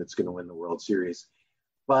the team that's going to win the World Series.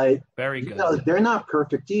 But very good. They're not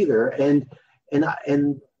perfect either. And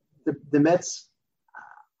the Mets,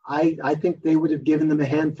 I think they would have given them a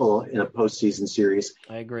handful in a postseason series.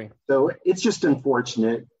 I agree. So it's just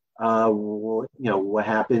unfortunate, what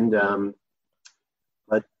happened.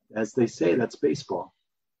 But as they say, that's baseball.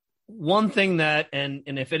 One thing that, and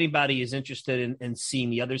if anybody is interested in seeing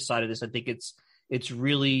the other side of this, I think it's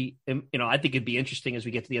really, I think it'd be interesting as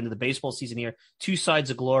we get to the end of the baseball season here. Two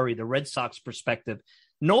sides of glory, the Red Sox perspective.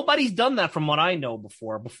 Nobody's done that from what I know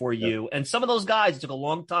before you. And some of those guys, it took a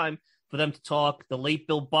long time for them to talk. The late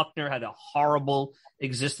Bill Buckner had a horrible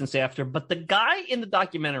existence after. But the guy in the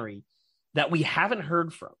documentary that we haven't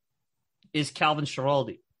heard from is Calvin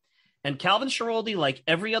Schiraldi. And Calvin Schiraldi, like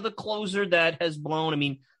every other closer that has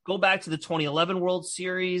blown, go back to the 2011 World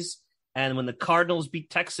Series. And when the Cardinals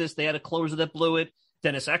beat Texas, they had a closer that blew it.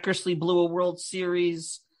 Dennis Eckersley blew a World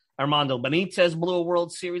Series. Armando Benitez blew a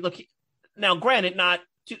World Series. Look, now granted, not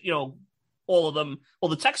all of them. Well,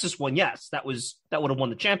 the Texas one, yes, that would have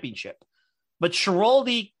won the championship. But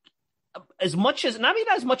Schiraldi, not as much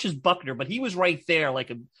as Buckner, but he was right there,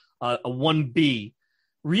 like a 1B,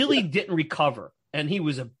 really didn't recover. And he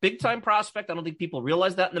was a big-time prospect. I don't think people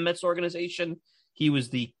realize that in the Mets organization. He was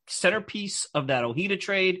the centerpiece of that Ojeda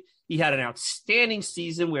trade. He had an outstanding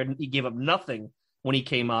season where he gave up nothing when he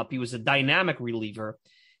came up. He was a dynamic reliever.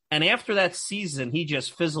 And after that season, he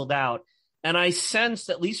just fizzled out. And I sensed,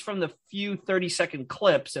 at least from the few 30-second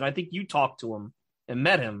clips, and I think you talked to him and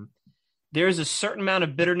met him, there's a certain amount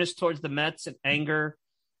of bitterness towards the Mets and anger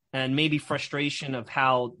and maybe frustration of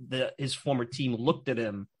how his former team looked at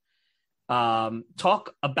him.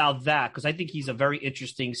 Talk about that, because I think he's a very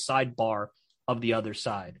interesting sidebar of the other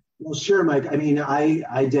side. Well, sure, Mike.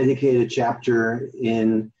 I dedicated a chapter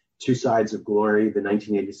in Two Sides of Glory, the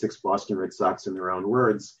 1986 Boston Red Sox in their own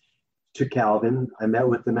words, to Calvin. I met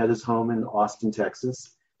with him at his home in Austin,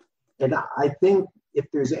 Texas. And I think if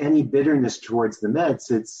there's any bitterness towards the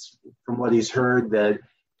Mets, it's from what he's heard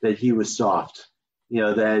that he was soft,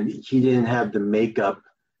 that he didn't have the makeup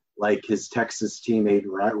like his Texas teammate,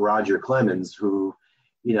 Roger Clemens, who,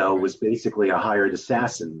 was basically a hired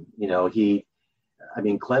assassin.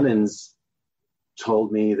 Clemens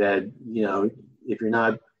told me that, if you're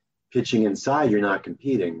not pitching inside, you're not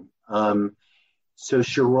competing. So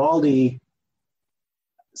Schiraldi,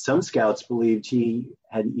 some scouts believed he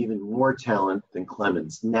had even more talent than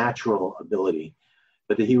Clemens, natural ability,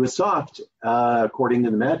 but that he was soft, according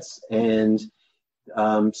to the Mets. And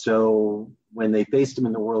so when they faced him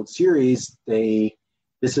in the World Series,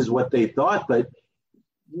 this is what they thought. But,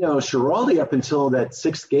 Schiraldi, up until that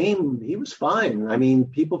sixth game, he was fine.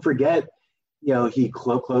 People forget he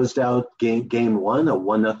closed out game one, a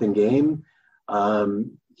 1-0 game.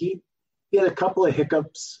 He had a couple of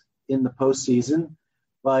hiccups in the postseason,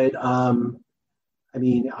 but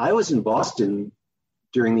I was in Boston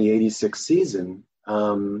during the '86 season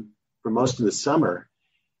for most of the summer,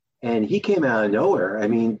 and he came out of nowhere. I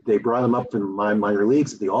mean, they brought him up from my minor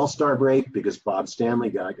leagues at the All-Star break because Bob Stanley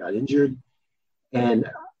got injured, and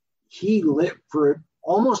he lit for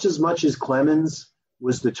almost as much as Clemens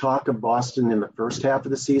was the talk of Boston in the first half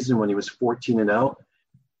of the season when he was 14-0.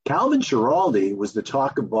 Calvin Schiraldi was the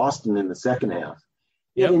talk of Boston in the second half.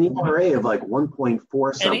 He had an ERA of like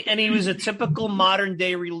 1.4 something. And he was a typical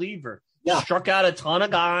modern-day reliever. Yeah. Struck out a ton of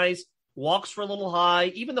guys, walks for a little high.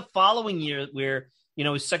 Even the following year where,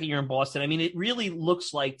 his second year in Boston, I mean, it really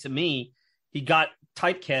looks like to me he got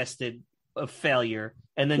typecasted of failure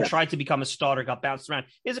and then tried to become a starter, got bounced around.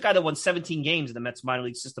 He's a guy that won 17 games in the Mets minor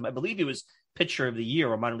league system. I believe he was pitcher of the year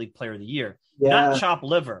or minor league player of the year, not chop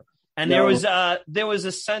liver. And there was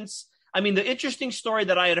a sense, I mean, the interesting story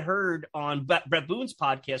that I had heard on Brett Boone's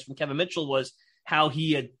podcast from Kevin Mitchell was how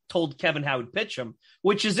he had told Kevin how he'd pitch him,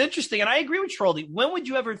 which is interesting. And I agree with Schiraldi. When would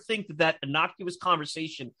you ever think that innocuous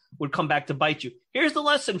conversation would come back to bite you? Here's the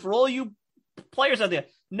lesson for all you players out there.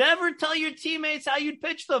 Never tell your teammates how you'd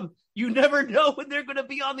pitch them. You never know when they're going to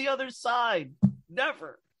be on the other side.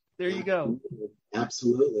 Never. There you go.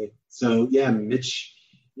 Absolutely. So, Mitch,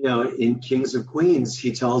 in Kings of Queens,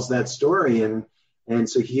 he tells that story. And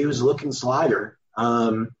so he was looking slider.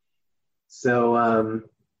 There's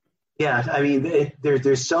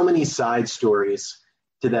so many side stories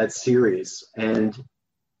to that series. And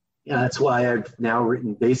that's why I've now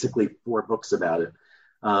written basically 4 books about it.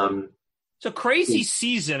 It's a crazy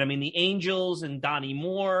season. I mean, the Angels and Donnie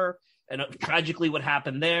Moore, and tragically what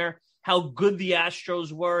happened there, how good the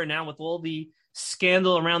Astros were. And now with all the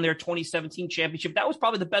scandal around their 2017 championship, that was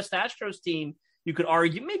probably the best Astros team. You could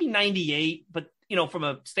argue maybe 98, but from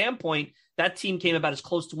a standpoint, that team came about as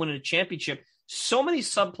close to winning a championship. So many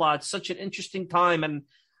subplots, such an interesting time. And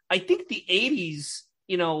I think the 80s,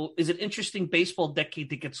 is an interesting baseball decade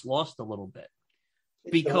that gets lost a little bit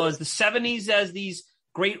because the 70s as these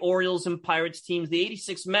great Orioles and Pirates teams, the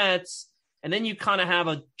 86 Mets, and then you kind of have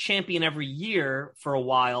a champion every year for a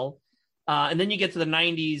while. And then you get to the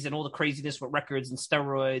 90s and all the craziness with records and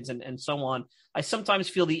steroids and so on. I sometimes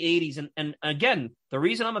feel the 80s. And again, the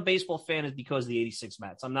reason I'm a baseball fan is because of the 86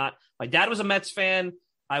 Mets. My dad was a Mets fan.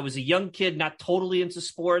 I was a young kid, not totally into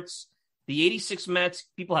sports. The 86 Mets,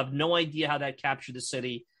 people have no idea how that captured the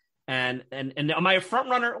city. And am I a front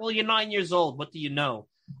runner? Well, you're 9 years old. What do you know?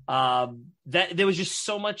 That there was just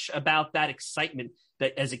so much about that excitement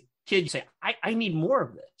that as a kid, you say, I need more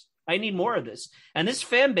of this. I need more of this. And this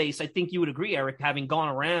fan base, I think you would agree, Eric, having gone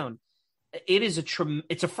around,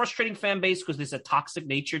 it's a frustrating fan base because there's a toxic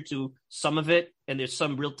nature to some of it, and there's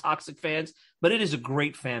some real toxic fans, but it is a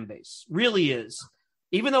great fan base. Really is.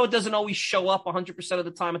 Even though it doesn't always show up 100% of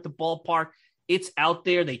the time at the ballpark, it's out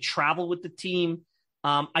there. They travel with the team.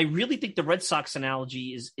 I really think the Red Sox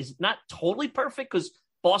analogy is not totally perfect because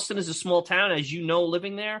Boston is a small town, as you know,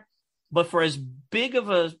 living there. But for as big of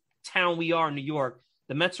a town we are in New York,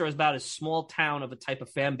 the Mets are about as small town of a type of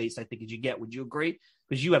fan base, I think, as you get. Would you agree?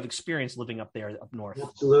 Because you have experience living up there up north.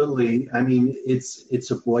 Absolutely. I mean,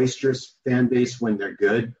 it's a boisterous fan base when they're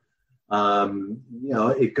good.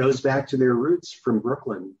 It goes back to their roots from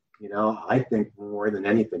Brooklyn. I think more than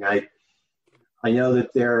anything. I know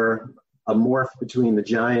that they're a morph between the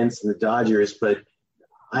Giants and the Dodgers, but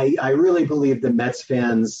I really believe the Mets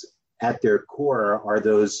fans at their core are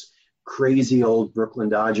those crazy old Brooklyn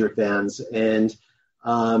Dodger fans. And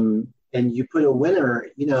you put a winner,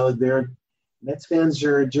 their Mets fans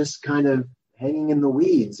are just kind of hanging in the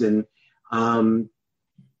weeds. And,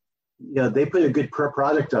 they put a good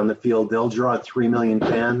product on the field. They'll draw 3 million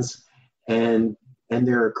fans, and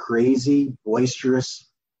they're a crazy, boisterous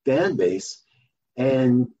fan base.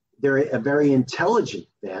 And they're a very intelligent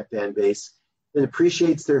fan base that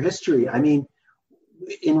appreciates their history. I mean,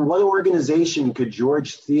 in what organization could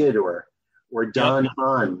George Theodore or Don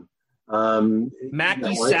Hahn,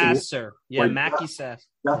 Mackie Sasser. Mackie Sasser.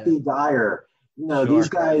 Duffy Dyer. These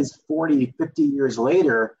guys 40, 50 years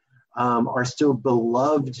later are still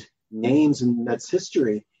beloved names in Mets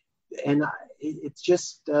history. And it's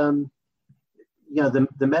just, the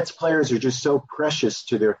Mets players are just so precious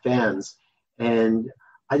to their fans. And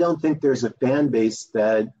I don't think there's a fan base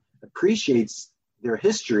that appreciates their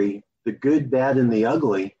history, the good, bad, and the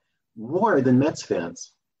ugly, more than Mets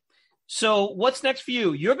fans. So what's next for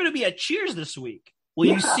you? You're going to be at Cheers this week.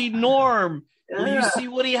 Will you see Norm? Will you see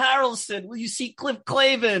Woody Harrelson? Will you see Cliff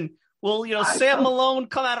Clavin? Will, Sam Malone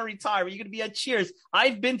come out of retirement? You're going to be at Cheers.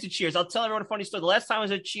 I've been to Cheers. I'll tell everyone a funny story. The last time I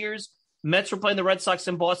was at Cheers, Mets were playing the Red Sox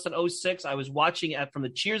in Boston 06. I was watching it from the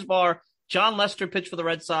Cheers bar. John Lester pitched for the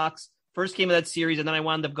Red Sox. First game of that series, and then I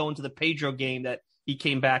wound up going to the Pedro game that he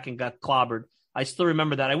came back and got clobbered. I still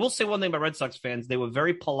remember that. I will say one thing about Red Sox fans. They were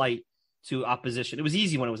very polite to opposition. It was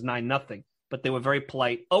easy when it was 9-0, but they were very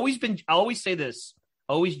polite. I always say this,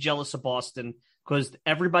 always jealous of Boston because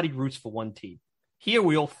everybody roots for one team. Here,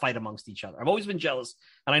 we all fight amongst each other. I've always been jealous,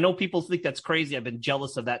 and I know people think that's crazy. I've been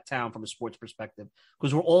jealous of that town from a sports perspective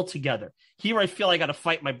because we're all together. Here, I feel I got to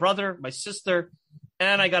fight my brother, my sister,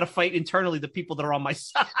 and I got to fight internally the people that are on my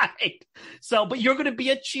side. But you're going to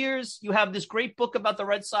be at Cheers. You have this great book about the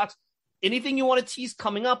Red Sox. Anything you want to tease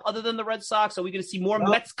coming up other than the Red Sox? Are we going to see more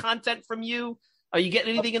Mets content from you? Are you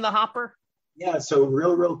getting anything in the hopper? Yeah, so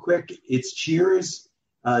real quick, it's Cheers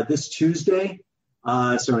this Tuesday.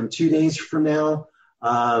 So in 2 days from now,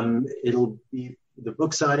 it'll be the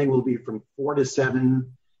book signing will be from 4 to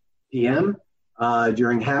 7 p.m.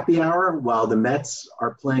 During happy hour while the Mets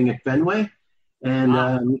are playing at Fenway.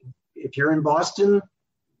 And if you're in Boston,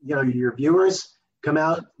 your viewers, come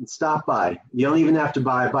out and stop by. You don't even have to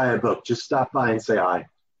buy a book. Just stop by and say hi.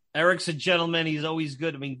 Eric's a gentleman. He's always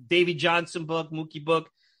good. I mean, Davey Johnson book, Mookie book.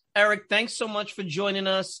 Eric, thanks so much for joining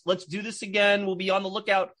us. Let's do this again. We'll be on the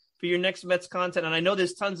lookout for your next Mets content. And I know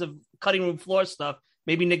there's tons of cutting room floor stuff.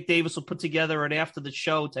 Maybe Nick Davis will put together an after the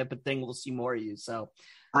show type of thing. We'll see more of you. So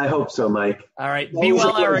I hope so, Mike. All right. Be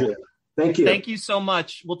well, Eric. Thank you. Thank you so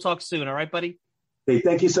much. We'll talk soon. All right, buddy? Hey,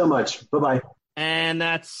 thank you so much. Bye-bye. And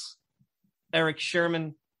that's Eric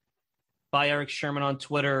Sherman. By Eric Sherman on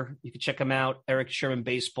Twitter. You can check him out. Eric Sherman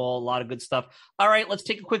Baseball. A lot of good stuff. All right, let's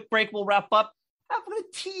take a quick break. We'll wrap up. I'm going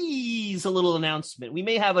to tease a little announcement. We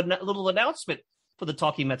may have a little announcement for the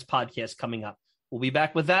Talking Mets podcast coming up. We'll be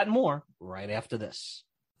back with that and more right after this.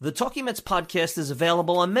 The Talking Mets podcast is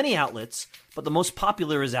available on many outlets, but the most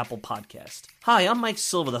popular is Apple Podcast. Hi, I'm Mike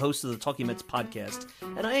Silva, the host of the Talking Mets podcast,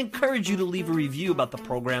 and I encourage you to leave a review about the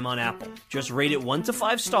program on Apple. Just rate it 1 to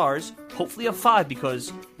 5 stars, hopefully a 5 because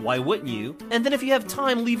why wouldn't you? And then if you have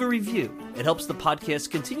time, leave a review. It helps the podcast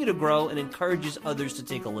continue to grow and encourages others to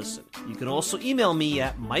take a listen. You can also email me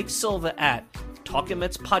at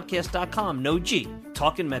MikeSilva@TalkingMetsPodcast.com. No G.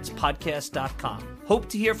 TalkingMetsPodcast.com. Hope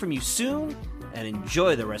to hear from you soon, and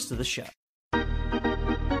enjoy the rest of the show. All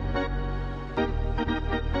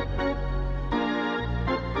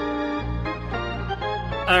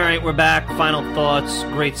right, we're back. Final thoughts.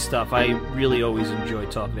 Great stuff. I really always enjoy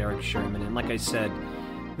talking to Eric Sherman. And like I said,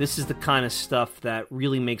 this is the kind of stuff that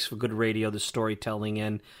really makes for good radio, the storytelling.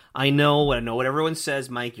 And I know what everyone says,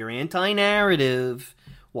 Mike, you're anti-narrative.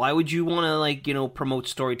 Why would you want to, promote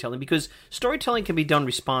storytelling? Because storytelling can be done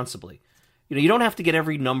responsibly. You don't have to get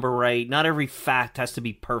every number right. Not every fact has to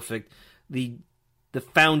be perfect. The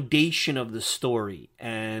foundation of the story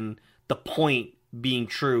and the point being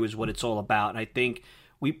true is what it's all about. And I think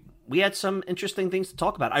we had some interesting things to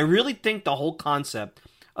talk about. I really think the whole concept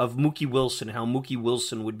of Mookie Wilson, how Mookie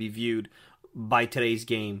Wilson would be viewed by today's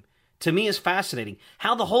game, to me is fascinating.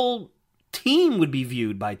 How the whole team would be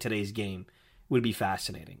viewed by today's game would be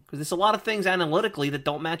fascinating. Because there's a lot of things analytically that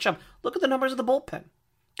don't match up. Look at the numbers of the bullpen.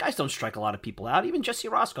 Guys don't strike a lot of people out. Even Jesse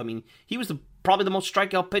Roscoe. I mean, he was probably the most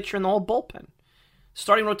strikeout pitcher in the whole bullpen.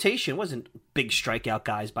 Starting rotation wasn't big strikeout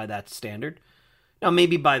guys by that standard. Now,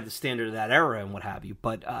 maybe by the standard of that era and what have you.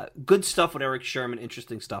 But good stuff with Eric Sherman.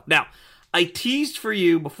 Interesting stuff. Now, I teased for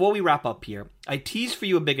you, before we wrap up here, I teased for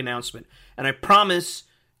you a big announcement. And I promise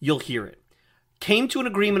you'll hear it. Came to an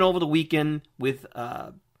agreement over the weekend with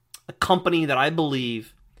a company that I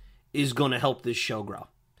believe is going to help this show grow.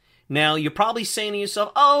 Now, you're probably saying to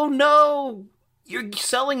yourself, oh, no, you're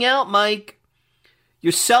selling out, Mike.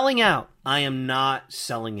 You're selling out. I am not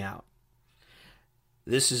selling out.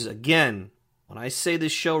 This is, again, when I say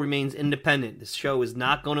this show remains independent, this show is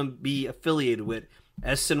not going to be affiliated with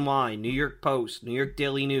SNY, New York Post, New York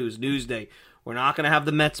Daily News, Newsday. We're not going to have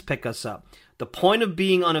the Mets pick us up. The point of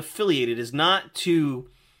being unaffiliated is not to,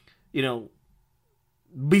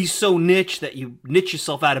 be so niche that you niche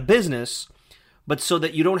yourself out of business, but so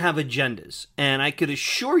that you don't have agendas. And I could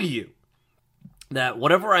assure you that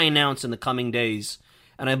whatever I announce in the coming days,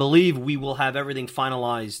 and I believe we will have everything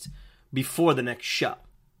finalized before the next show.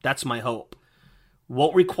 That's my hope.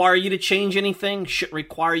 Won't require you to change anything. Shouldn't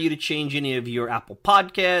require you to change any of your Apple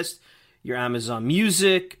Podcast, your Amazon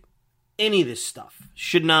Music, any of this stuff.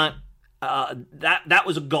 Should not. That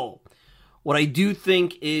was a goal. What I do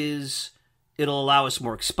think is it'll allow us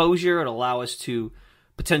more exposure. It'll allow us to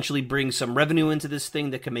potentially bring some revenue into this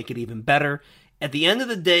thing that can make it even better. At the end of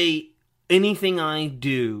the day, anything I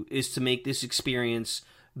do is to make this experience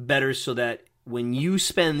better so that when you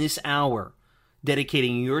spend this hour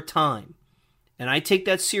dedicating your time, and I take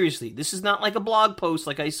that seriously, this is not like a blog post,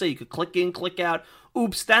 like I say, you could click in, click out,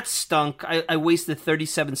 oops, that stunk, I wasted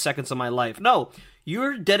 37 seconds of my life. No,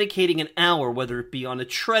 you're dedicating an hour, whether it be on a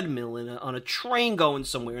treadmill, on a train going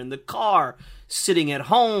somewhere, in the car, sitting at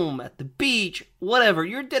home, at the beach, whatever.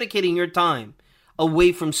 You're dedicating your time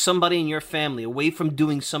away from somebody in your family, away from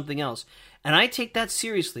doing something else. And I take that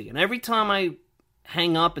seriously. And every time I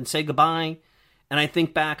hang up and say goodbye, and I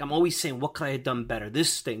think back, I'm always saying, what could I have done better?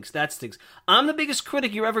 This stinks, that stinks. I'm the biggest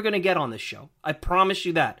critic you're ever going to get on this show. I promise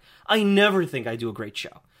you that. I never think I do a great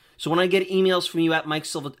show. So when I get emails from you at Mike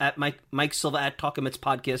Silva at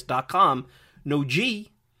talkingmetspodcast.com, no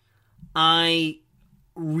G, I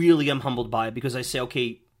really am humbled by it because I say,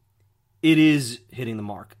 okay, it is hitting the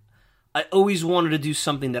mark. I always wanted to do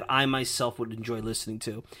something that I myself would enjoy listening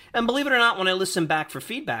to. And believe it or not, when I listen back for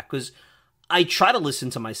feedback, because I try to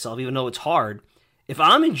listen to myself, even though it's hard, if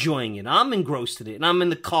I'm enjoying it, I'm engrossed in it, and I'm in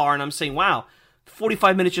the car and I'm saying, wow,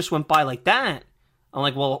 45 minutes just went by like that, I'm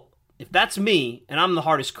like, well, if that's me, and I'm the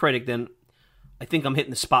hardest critic, then I think I'm hitting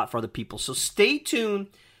the spot for other people. So stay tuned.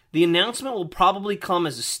 The announcement will probably come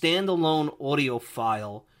as a standalone audio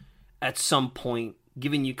file at some point,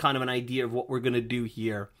 giving you kind of an idea of what we're going to do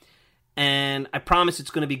here. And I promise it's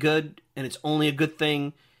going to be good, and it's only a good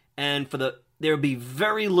thing. And there'll be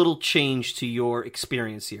very little change to your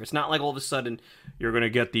experience here. It's not like all of a sudden you're going to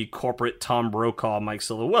get the corporate Tom Brokaw, Mike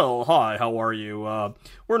Silva. Well, hi, how are you?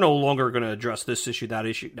 We're no longer going to address this issue, that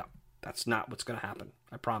issue. No. That's not what's going to happen.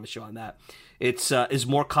 I promise you on that. It's is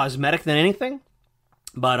more cosmetic than anything,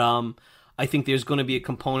 but I think there's going to be a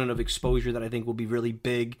component of exposure that I think will be really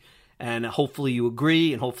big, and hopefully you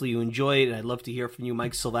agree, and hopefully you enjoy it, and I'd love to hear from you,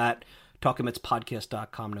 Mike Silvat,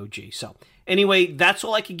 talkingmetspodcast.com, no G. So anyway, that's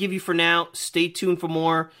all I can give you for now. Stay tuned for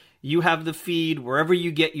more. You have the feed. Wherever you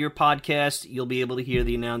get your podcast, you'll be able to hear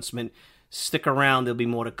the announcement. Stick around. There'll be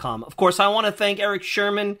more to come. Of course, I want to thank Eric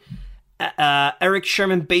Sherman. Eric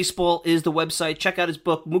Sherman Baseball is the website. Check out his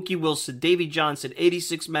book, Mookie Wilson, Davey Johnson,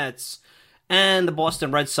 86 Mets, and the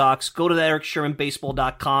Boston Red Sox. Go to the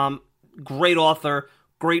ericshermanbaseball.com. Great author,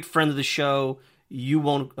 great friend of the show. You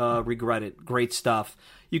won't regret it. Great stuff.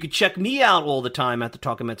 You can check me out all the time at the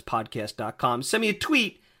talkingmetspodcast.com. Send me a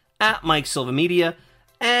tweet at Mike Silva Media,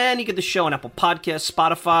 and you get the show on Apple Podcasts,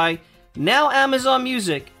 Spotify, now Amazon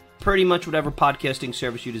Music, pretty much whatever podcasting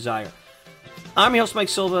service you desire. I'm your host, Mike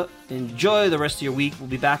Silva. Enjoy the rest of your week. We'll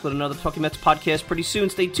be back with another Talking Mets podcast pretty soon.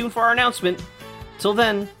 Stay tuned for our announcement. Till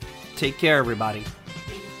then, take care, everybody.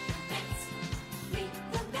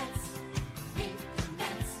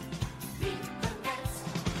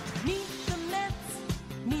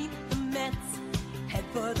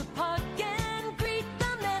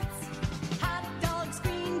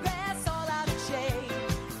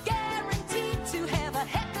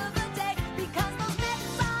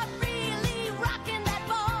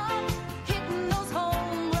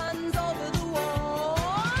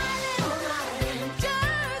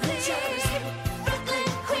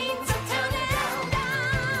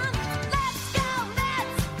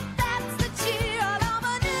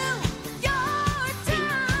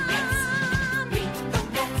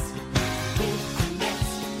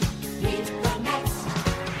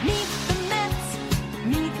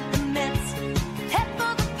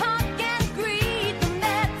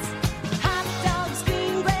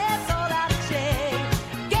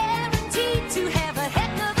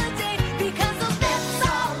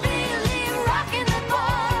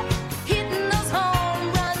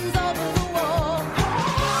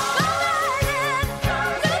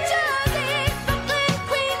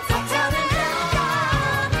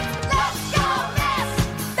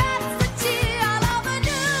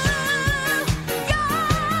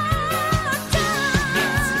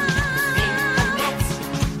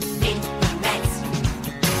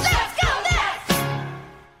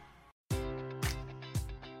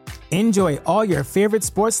 Enjoy all your favorite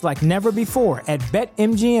sports like never before at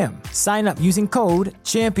BetMGM. Sign up using code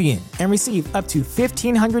CHAMPION and receive up to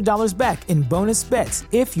 $1,500 back in bonus bets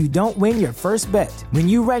if you don't win your first bet. When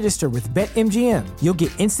you register with BetMGM, you'll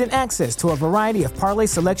get instant access to a variety of parlay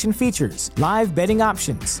selection features, live betting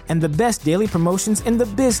options, and the best daily promotions in the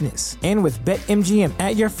business. And with BetMGM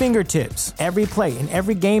at your fingertips, every play and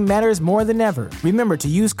every game matters more than ever. Remember to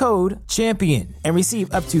use code CHAMPION and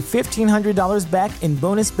receive up to $1,500 back in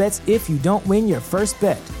bonus bets if you don't win your first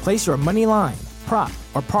bet. Place your money line, prop,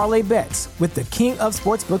 or parlay bets with the king of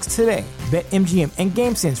sportsbooks today. BetMGM and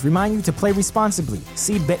GameSense remind you to play responsibly.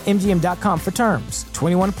 See BetMGM.com for terms.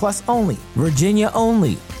 21 plus only. Virginia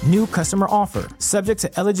only. New customer offer. Subject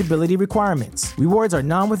to eligibility requirements. Rewards are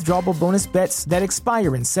non-withdrawable bonus bets that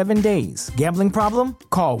expire in 7 days. Gambling problem?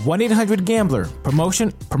 Call 1-800-GAMBLER.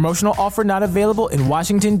 Promotional offer not available in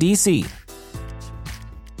Washington, D.C.